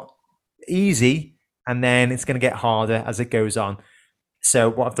start easy, and then it's going to get harder as it goes on. So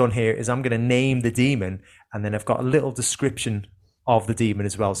what I've done here is I'm going to name the demon, and then I've got a little description of the demon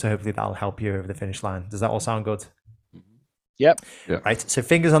as well. So hopefully that'll help you over the finish line. Does that all sound good? Yep. Right. So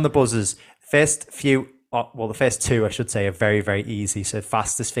fingers on the buzzers. First few, well, the first two, I should say, are very, very easy. So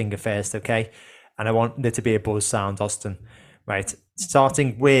fastest finger first, okay? And I want there to be a buzz sound, Austin. Right.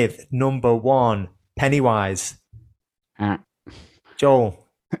 Starting with number 1, Pennywise. Joel.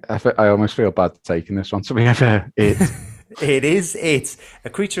 I almost feel bad taking this one to be fair. It is it. A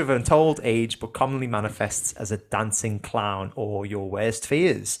creature of untold age, but commonly manifests as a dancing clown or your worst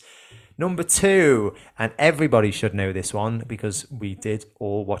fears. Number 2, and everybody should know this one because we did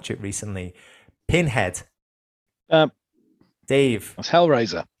all watch it recently. Pinhead. Dave. That's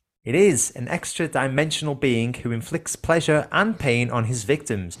Hellraiser. It is an extra-dimensional being who inflicts pleasure and pain on his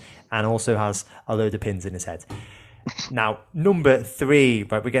victims and also has a load of pins in his head. Now, number 3,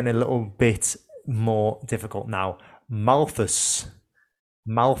 but we're getting a little bit more difficult now. Malthus.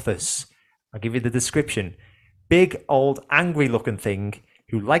 Malthus. I'll give you the description. Big, old, angry-looking thing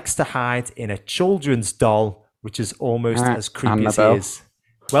who likes to hide in a children's doll, which is almost as creepy as he is.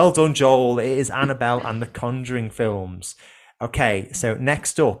 Well done, Joel. It is Annabelle and the Conjuring films. Okay, so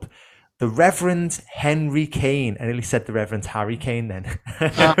next up, the Reverend Henry Kane. I nearly said the Reverend Harry Kane then.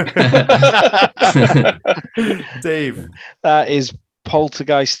 Dave. That is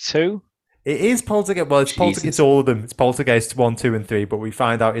Poltergeist 2. It is Poltergeist. Well, it's all of them. It's Poltergeist 1, 2, and 3, but we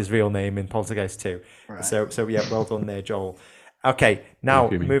find out his real name in Poltergeist 2. Right. So yeah, well done there, Joel. Okay, now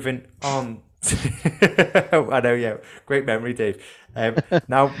moving on. I know, yeah. Great memory, Dave.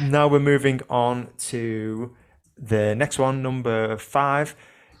 Now we're moving on to the next one, number 5.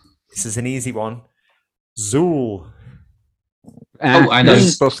 This is an easy one. Zool. I know.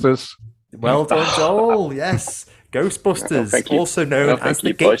 Ghostbusters. Well done, Joel. Yes. Ghostbusters, also known as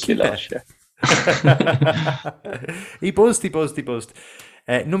the Gatekeeper. He buzzed.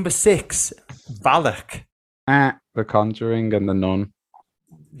 Number 6, Valak. The Conjuring and the Nun.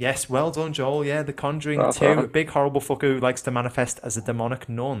 Yes, well done, Joel. Yeah, The Conjuring 2. A big horrible fucker who likes to manifest as a demonic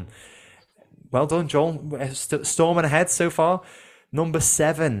nun. Well done, Joel. Storming ahead so far. Number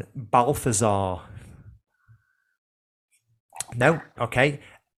 7, Balthazar. No, okay.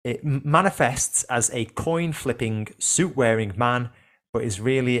 It manifests as a coin-flipping, suit-wearing man, but is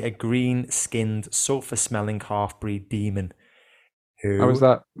really a green-skinned, sulfur-smelling half-breed demon. Who? Oh, was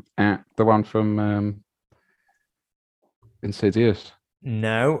that the one from Insidious?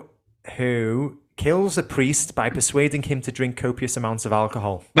 No. Who kills a priest by persuading him to drink copious amounts of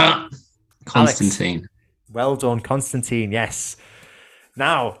alcohol? Constantine. Alex. Well done, Constantine, yes.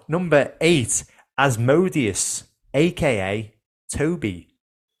 Now, number 8, Asmodeus, a.k.a. Toby.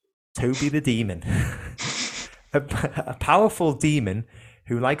 Toby the Demon. a powerful demon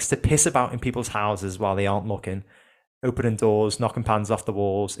who likes to piss about in people's houses while they aren't looking, opening doors, knocking pans off the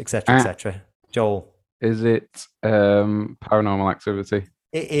walls, etc., etc. Joel. Is it Paranormal Activity?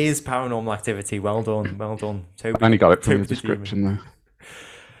 It is Paranormal Activity. Well done. Toby, I only got it from Toby the description there.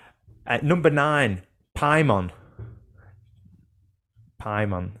 At number 9, Paimon.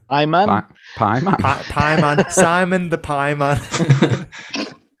 Pieman. Pieman. Simon the Pieman.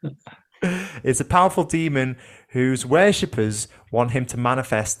 It's a powerful demon whose worshippers want him to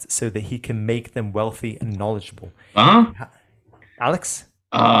manifest so that he can make them wealthy and knowledgeable. Alex?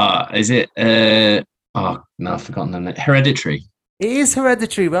 Is it? No, I've forgotten the name. Hereditary. It is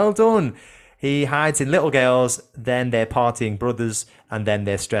Hereditary. Well done. He hides in little girls, then they're partying brothers, and then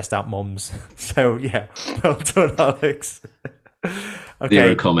they're stressed out mums. So yeah, well done, Alex. Okay.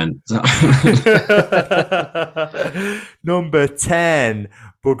 Zero comment. Number 10,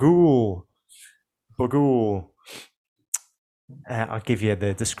 Bughuul. I'll give you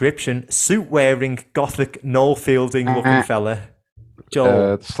the description. Suit-wearing, gothic, Noel-Fielding-looking fella.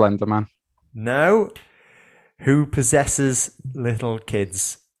 Joel. Slender Man. No. Who possesses little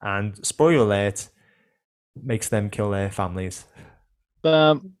kids and, spoiler alert, makes them kill their families.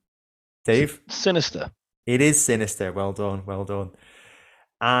 Dave? Sinister. It is Sinister. Well done.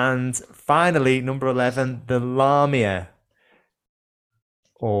 And finally, number 11, the Lamia.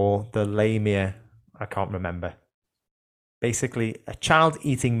 Or the Lamia. I can't remember. Basically, a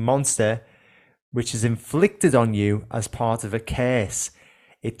child-eating monster which is inflicted on you as part of a curse.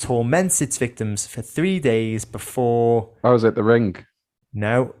 It torments its victims for 3 days before... Oh, is it The Ring?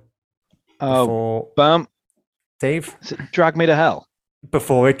 No. Oh, before... Bam. Dave? Drag Me to Hell.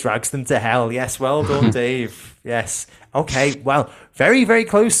 before it drags them to hell. Yes, well done, Dave. Yes. Okay, well, very, very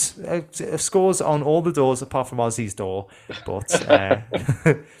close scores on all the doors apart from Ozzy's door. But I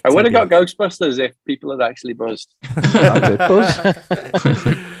would have got Ghostbusters if people had actually buzzed.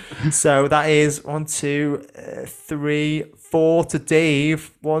 So that is 1, 2, 3, 4 to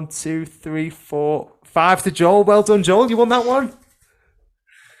Dave. 1, 2, 3, 4, 5 to Joel. Well done, Joel. You won that one.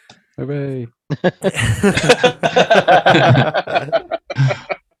 Hooray.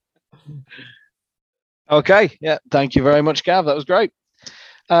 Okay, yeah, thank you very much, Gav. That was great.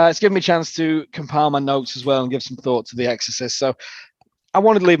 It's given me a chance to compile my notes as well and give some thought to The Exorcist. So I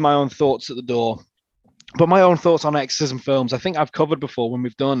wanted to leave my own thoughts at the door, but my own thoughts on exorcism films, I think I've covered before when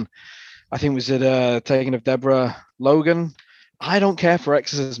we've done, I think was it Taking of Deborah Logan. I don't care for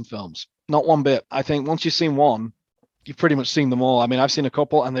exorcism films, not one bit. I think once you've seen one, you've pretty much seen them all. I mean, I've seen a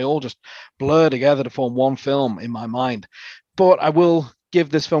couple and they all just blur together to form one film in my mind. But I will give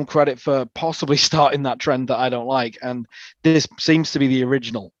this film credit for possibly starting that trend that I don't like. And this seems to be the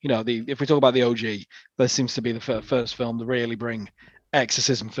original. You know, if we talk about the OG, this seems to be the first film to really bring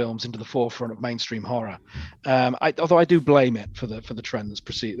exorcism films into the forefront of mainstream horror. Although I do blame it for the trend that's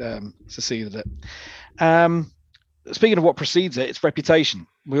succeeded it. Speaking of what precedes it, its reputation.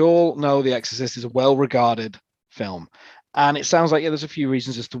 We all know The Exorcist is a well-regarded film. And it sounds like, there's a few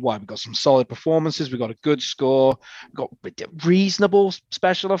reasons as to why. We've got some solid performances. We've got a good score. We've got reasonable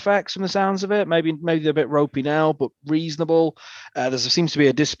special effects from the sounds of it. Maybe they're a bit ropey now, but reasonable. There seems to be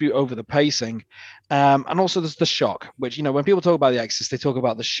a dispute over the pacing. And also there's the shock, which, when people talk about The Exorcist, they talk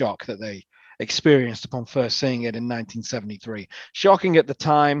about the shock that they experienced upon first seeing it in 1973. Shocking at the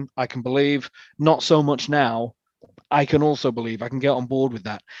time, I can believe. Not so much now. I can also believe. I can get on board with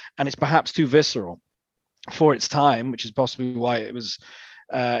that. And it's perhaps too visceral for its time, which is possibly why it was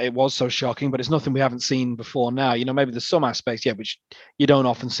so shocking, but it's nothing we haven't seen before now. Maybe there's some aspects, which you don't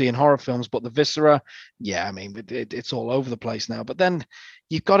often see in horror films, but the viscera, I mean, it's all over the place now. But then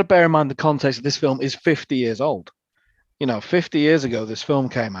you've got to bear in mind the context of this film is 50 years old. 50 years ago, this film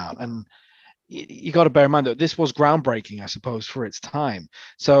came out, and you got to bear in mind that this was groundbreaking, I suppose, for its time.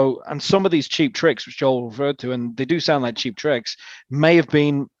 So, and some of these cheap tricks, which Joel referred to, and they do sound like cheap tricks, may have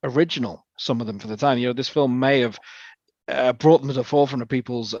been original, some of them for the time. This film may have brought them to the forefront of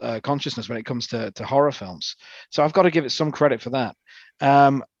people's consciousness when it comes to horror films. So I've got to give it some credit for that.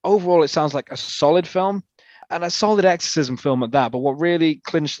 Overall, it sounds like a solid film and a solid exorcism film at that. But what really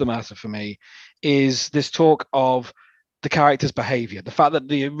clinched the matter for me is this talk of the character's behavior, the fact that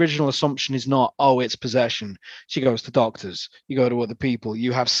the original assumption is not, it's possession. She goes to doctors, you go to other people,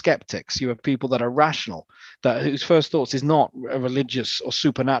 you have skeptics, you have people that are rational, whose first thoughts is not a religious or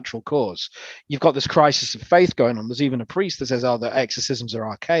supernatural cause. You've got this crisis of faith going on. There's even a priest that says, the exorcisms are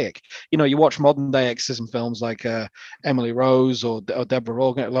archaic. You watch modern day exorcism films like Emily Rose or Deborah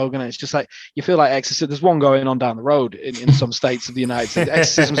Logan, and it's just like, you feel like exorcism. There's one going on down the road in some states of the United States.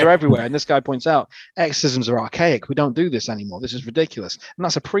 Exorcisms are everywhere. And this guy points out, exorcisms are archaic. We don't do this anymore. This is ridiculous. And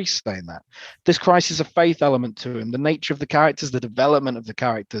that's a priest saying that. This crisis of faith element to him, the nature of the characters, the development of the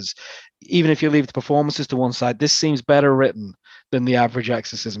characters, even if you leave the performances to one side, this seems better written than the average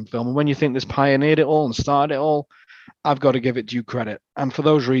exorcism film. And when you think this pioneered it all and started it all, I've got to give it due credit. And for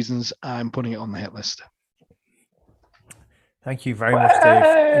those reasons, I'm putting it on the hit list. Thank you very much,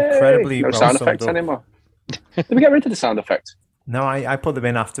 Dave. Incredibly no sound effects anymore. Did we get rid of the sound effects? No, I put them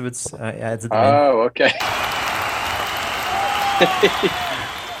in afterwards. I edited them okay.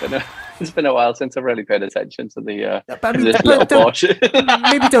 It's been a while since I've really paid attention to the this little portion.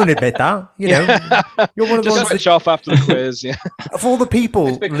 Maybe don't admit that. You're one of the ones switch off after the quiz. Yeah. Of all the people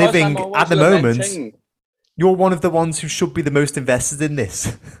living at the moment, you're one of the ones who should be the most invested in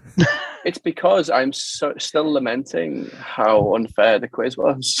this. It's because I'm still lamenting how unfair the quiz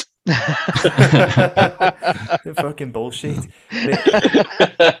was. Fucking bullshit.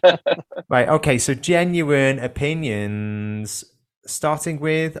 Right, okay, so genuine opinions. Starting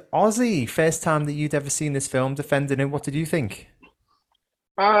with Ozzy, first time that you'd ever seen this film, defending it. What did you think?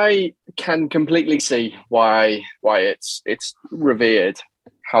 I can completely see why it's revered.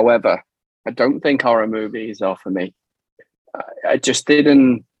 However, I don't think horror movies are for me. I just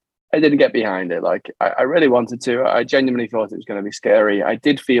didn't get behind it. Like I really wanted to. I genuinely thought it was going to be scary. I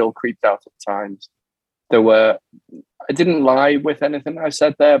did feel creeped out at times. I didn't lie with anything I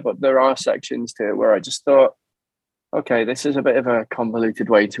said there, but there are sections to it where I just thought, okay, this is a bit of a convoluted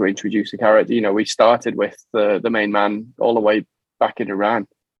way to introduce a character. We started with the main man all the way back in Iran,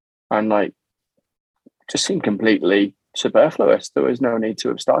 and just seemed completely superfluous. There was no need to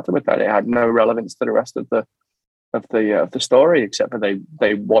have started with that. It had no relevance to the rest of the story, except for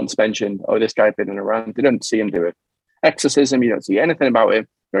they once mentioned, this guy had been in Iran. They didn't see him do it. exorcism. You don't see anything about him.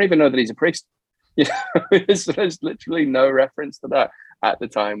 You don't even know that he's a priest. You know, there's literally no reference to that at the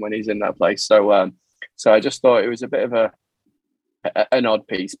time when he's in that place. So so I just thought it was a bit of an odd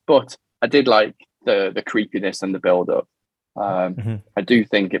piece, but I did like the creepiness and the build up. I do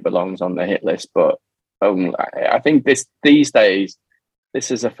think it belongs on the hit list, but I think these days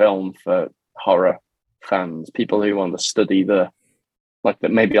this is a film for horror fans, people who want to study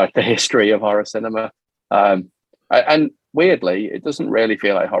maybe the history of horror cinema. And weirdly, it doesn't really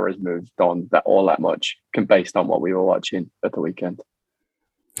feel like horror's moved on all that much based on what we were watching at the weekend.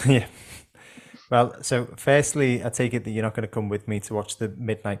 Yeah. Well, so firstly, I take it that you're not going to come with me to watch the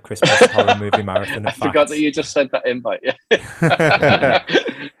midnight Christmas horror movie marathon. I forgot that you just sent that invite. Yeah.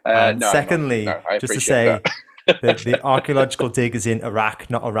 And no, secondly, no, just to say, the archaeological dig is in Iraq,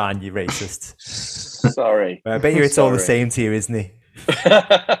 not Iran. You racist. Sorry. I bet you it's all the same to you, isn't it?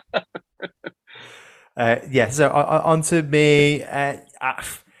 Yeah. So on to me. I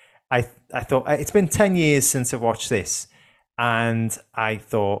thought it's been 10 years since I watched this, and I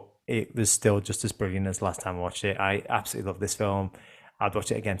thought it was still just as brilliant as last time I watched it. I absolutely love this film. I'd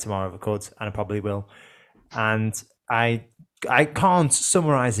watch it again tomorrow if I could, and I probably will. And I can't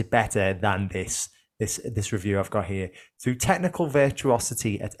summarize it better than this review I've got here. Through technical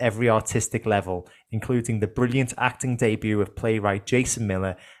virtuosity at every artistic level, including the brilliant acting debut of playwright Jason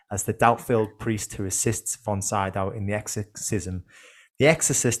Miller as the doubt-filled priest who assists von Sydow in The Exorcism, The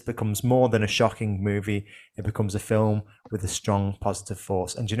Exorcist becomes more than a shocking movie. It becomes a film with a strong positive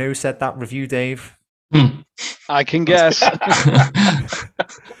force. And do you know who said that review, Dave? I can guess.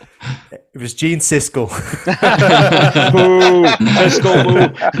 It was Gene Siskel. Boo! Siskel,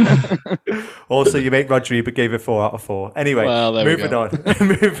 boo! Also, your mate Roger Ebert gave it 4 out of 4. Anyway, well, moving on.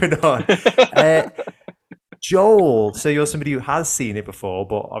 Moving on. Joel, so you're somebody who has seen it before,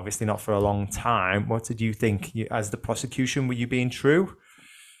 but obviously not for a long time. What did you think? As the prosecution, were you being true?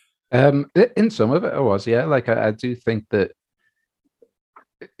 In some of it, I was, yeah. Like I do think that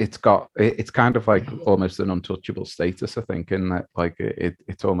it's kind of like almost an untouchable status. I think in that, like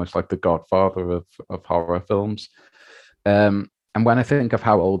it's almost like the Godfather of horror films. And when I think of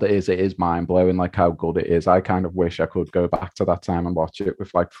how old it is mind blowing. Like how good it is. I kind of wish I could go back to that time and watch it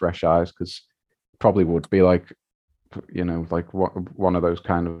with like fresh eyes, because probably would be like, you know, like one of those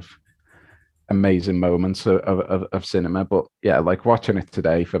kind of amazing moments of cinema. But yeah, like watching it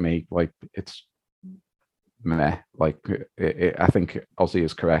today for me, like it's meh. Like I think Ozzy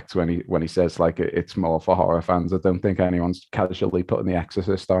is correct when he says like it's more for horror fans. I don't think anyone's casually putting The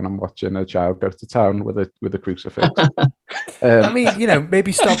Exorcist on and watching a child go to town with a crucifix. I mean, you know,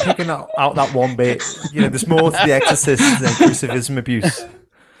 maybe stop picking out that one bit. You know, there's more to The Exorcist than crucifixion abuse.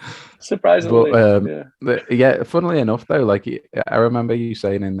 Surprisingly, but, yeah. Funnily enough, though, like I remember you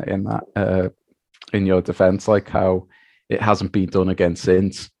saying in that in your defense, like how it hasn't been done again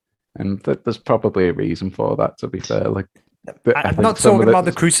since, and there's probably a reason for that. To be fair, like I'm not talking about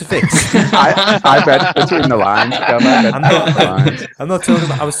the crucifix. I read between the lines. I'm not talking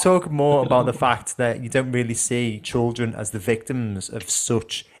about. I was talking more about the fact that you don't really see children as the victims of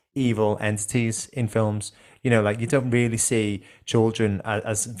such evil entities in films. You know, like you don't really see children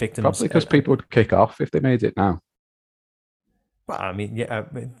as victims. Probably because people would kick off if they made it now. Well, I mean,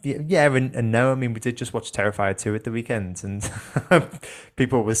 yeah, and no. I mean, we did just watch Terrifier 2 at the weekend, and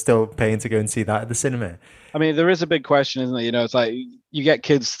people were still paying to go and see that at the cinema. I mean, there is a big question, isn't it? You know, it's like you get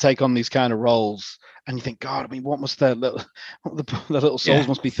kids to take on these kind of roles, and you think, God, I mean, what must the little souls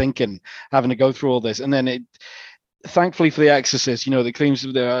must be thinking, having to go through all this, and then it. Thankfully for The Exorcist, you know, the claims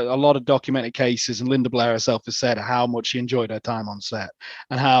there are a lot of documented cases, and Linda Blair herself has said how much she enjoyed her time on set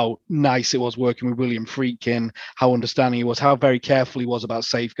and how nice it was working with William Friedkin, how understanding he was, how very careful he was about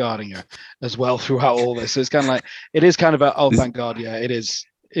safeguarding her as well throughout all this. So it's kind of like, it is kind of thank God, yeah, it is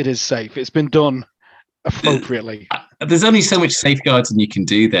safe. It's been done appropriately. There's only so much safeguarding you can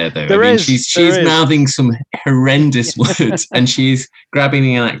do there, though. She's mouthing some horrendous words, and she's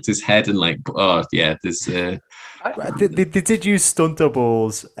grabbing an actor's head and like, oh yeah, there's. They did use stunt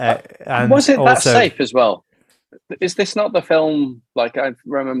doubles, and was it also... that safe as well? Is this not the film? Like I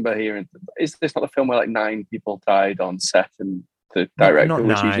remember hearing, is this not the film where like 9 people died on set and the director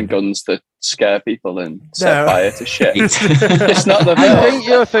was using guns to scare people and set fire to shit? It's not the film. I think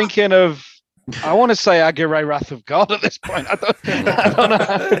you're thinking of. I want to say Aguirre Wrath of God at this point. I don't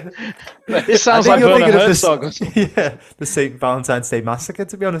know. It sounds like Werner Herzog. The St. Valentine's Day Massacre,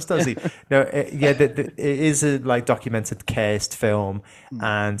 to be honest, does he? No, it is a like documented cursed film,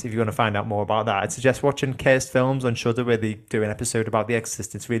 and if you want to find out more about that, I'd suggest watching Cursed Films on Shudder, where they do an episode about The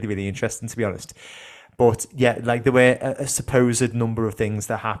Exorcist. It's really, really interesting, to be honest. But yeah, like there were a supposed number of things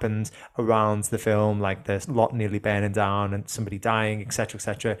that happened around the film, like the lot nearly burning down and somebody dying, etc.,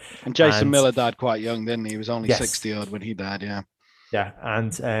 etc. And Jason Miller died quite young, didn't he? He was only Yes. 60 odd when he died. Yeah. Yeah,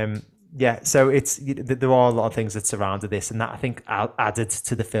 and yeah, so there are a lot of things that surrounded this, and that I think added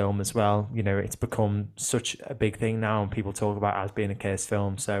to the film as well. You know, it's become such a big thing now, and people talk about it as being a cursed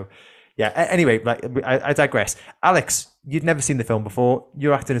film. So yeah. Anyway, like I digress. Alex, you'd never seen the film before.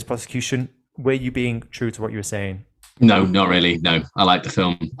 You're acting as prosecution. Were you being true to what you were saying? No, not really. No, I like the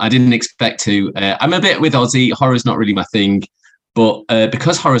film. I didn't expect to. I'm a bit with Ozzy. Horror's not really my thing. But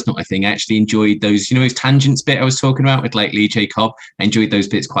because horror's not my thing, I actually enjoyed those, those tangents bit I was talking about with like Lee J. Cobb. I enjoyed those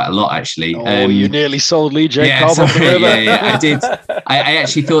bits quite a lot, actually. Oh, you nearly sold Lee J. Cobb. Sorry, yeah, I did. I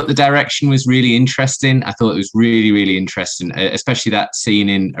actually thought the direction was really interesting. I thought it was really, really interesting, especially that scene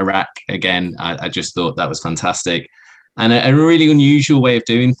in Iraq again. I just thought that was fantastic. And a really unusual way of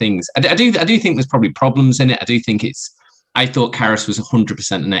doing things. I do think there's probably problems in it. I thought Karras was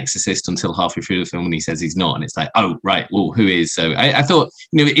 100% an exorcist until halfway through the film when he says he's not. And it's like, oh, right, well, who is? So I thought,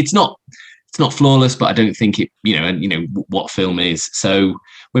 it's not flawless, but I don't think it, what film is. So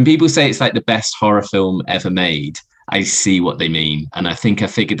when people say it's like the best horror film ever made, I see what they mean. And I think I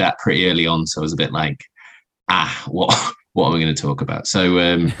figured that pretty early on. So I was a bit like, what are we going to talk about? So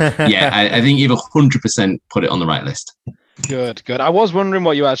I think you've 100% put it on the right list. Good. I was wondering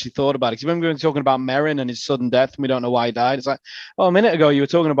what you actually thought about it. Because remember we were talking about Merrin and his sudden death, and we don't know why he died. It's like, a minute ago you were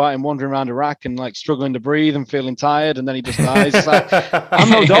talking about him wandering around Iraq and like struggling to breathe and feeling tired, and then he just dies. It's like, I'm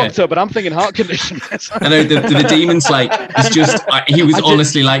no doctor, but I'm thinking heart condition. I know the demon's like, it's just he was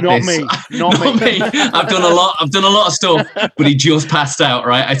honestly like not this. Me, not me. I've done a lot of stuff, but he just passed out.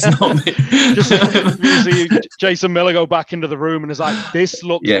 Right, it's not me. Just you see Jason Miller go back into the room and is like, this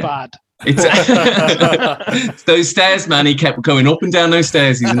looks bad. It's those stairs, man. He kept going up and down those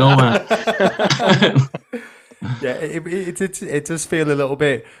stairs. He's an old man. Yeah, it does feel a little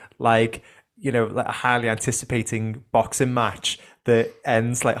bit like like a highly anticipating boxing match that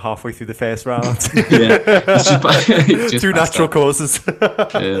ends like halfway through the first round. Through natural causes.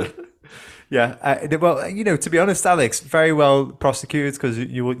 Yeah. Yeah, well, to be honest, Alex, very well prosecuted, because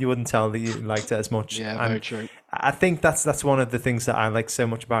you wouldn't tell that you liked it as much. Yeah, very true. I think that's one of the things that I like so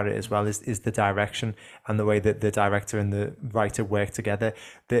much about it as well is the direction and the way that the director and the writer work together.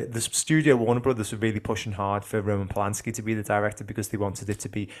 The studio Warner Brothers were really pushing hard for Roman Polanski to be the director because they wanted it to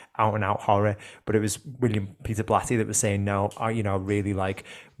be out and out horror, but it was William Peter Blatty that was saying no. I really like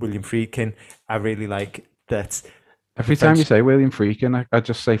William Friedkin. I really like that. Every time you say William Friedkin, I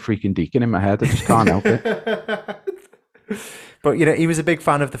just say freaking Deacon in my head. I just can't help it. But he was a big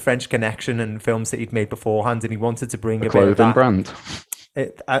fan of the French Connection and films that he'd made beforehand, and he wanted to bring The a bit of clothing that. brand.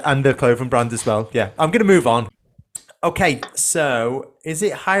 And the clothing brand as well. Yeah, I'm going to move on. Okay, so is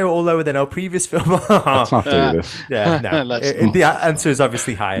it higher or lower than our previous film? Let's not do this. Yeah, no. The answer is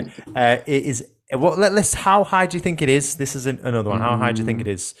obviously higher. It is. How high do you think it is? This is another one. How high do you think it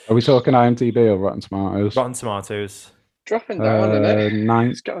is? Are we talking IMDb or Rotten Tomatoes? Rotten Tomatoes. Dropping down, isn't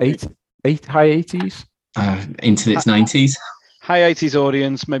it? High 80s? Into its 90s. High 80s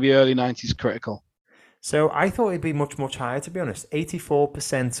audience, maybe early 90s critical. So I thought it'd be much, much higher, to be honest.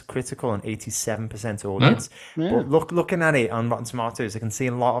 84% critical and 87% audience. Yeah. But looking at it on Rotten Tomatoes, I can see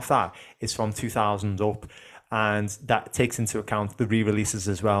a lot of that is from 2000 up. And that takes into account the re-releases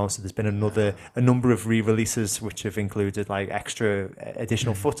as well. So there's been a number of re-releases which have included like extra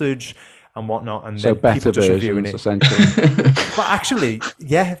additional footage and whatnot. And so better versions, essentially. But actually,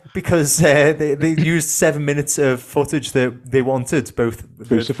 yeah, because they used 7 minutes of footage that they wanted, both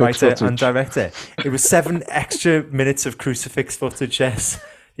the writer and director. It was 7 extra minutes of crucifix footage. Yes.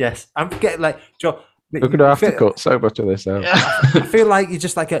 I'm getting like Joe. We're going to have to cut so much of this out. I feel like you're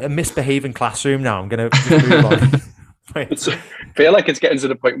just like a misbehaving classroom now. I'm going to just move on. I feel like it's getting to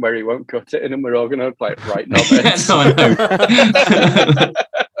the point where he won't cut it, and then we're all going to like right now.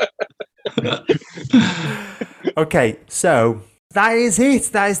 Okay, so that is it.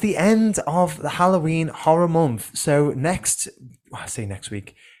 That is the end of the Halloween horror month. So next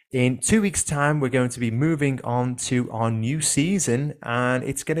week. In 2 weeks' time, we're going to be moving on to our new season, and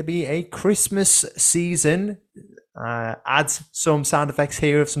it's going to be a Christmas season. Add some sound effects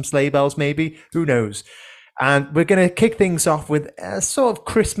here of some sleigh bells, maybe. Who knows? And we're going to kick things off with a sort of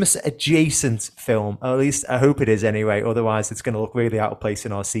Christmas-adjacent film. Or at least I hope it is anyway. Otherwise, it's going to look really out of place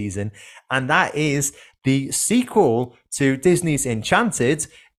in our season. And that is the sequel to Disney's Enchanted,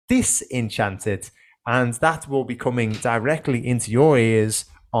 Disenchanted. And that will be coming directly into your ears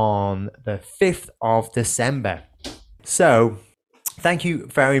on the 5th of December. So Thank you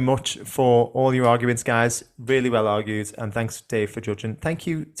very much for all your arguments, guys. Really well argued. And thanks, Dave, for judging. Thank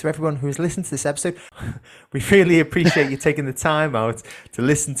you to everyone who has listened to this episode. We really appreciate you taking the time out to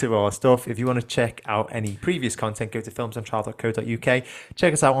listen to our stuff. If you want to check out any previous content, go to filmsontrial.co.uk.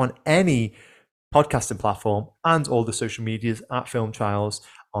 Check us out on any podcasting platform and all the social medias at Film Trials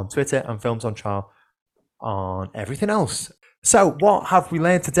on Twitter and Films on Trial on everything else. So what have we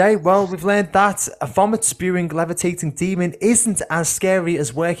learned today? Well, we've learned that a vomit spewing levitating demon isn't as scary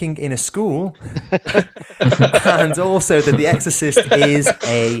as working in a school. And also that The Exorcist is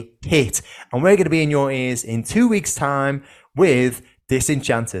a hit. And we're going to be in your ears in 2 weeks' time with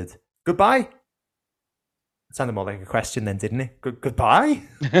Disenchanted. Goodbye. It sounded more like a question then, didn't it? Goodbye?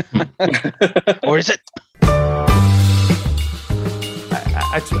 Or is it?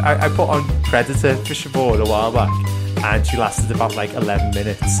 I put on Predator for Siobhan a while back, and she lasted about like 11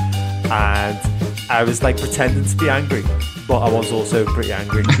 minutes, and I was like pretending to be angry, but I was also pretty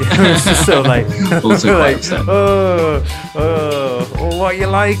angry. It was just so like, Also quite like upset. what you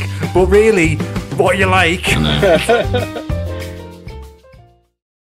like, but really, what you like. I know.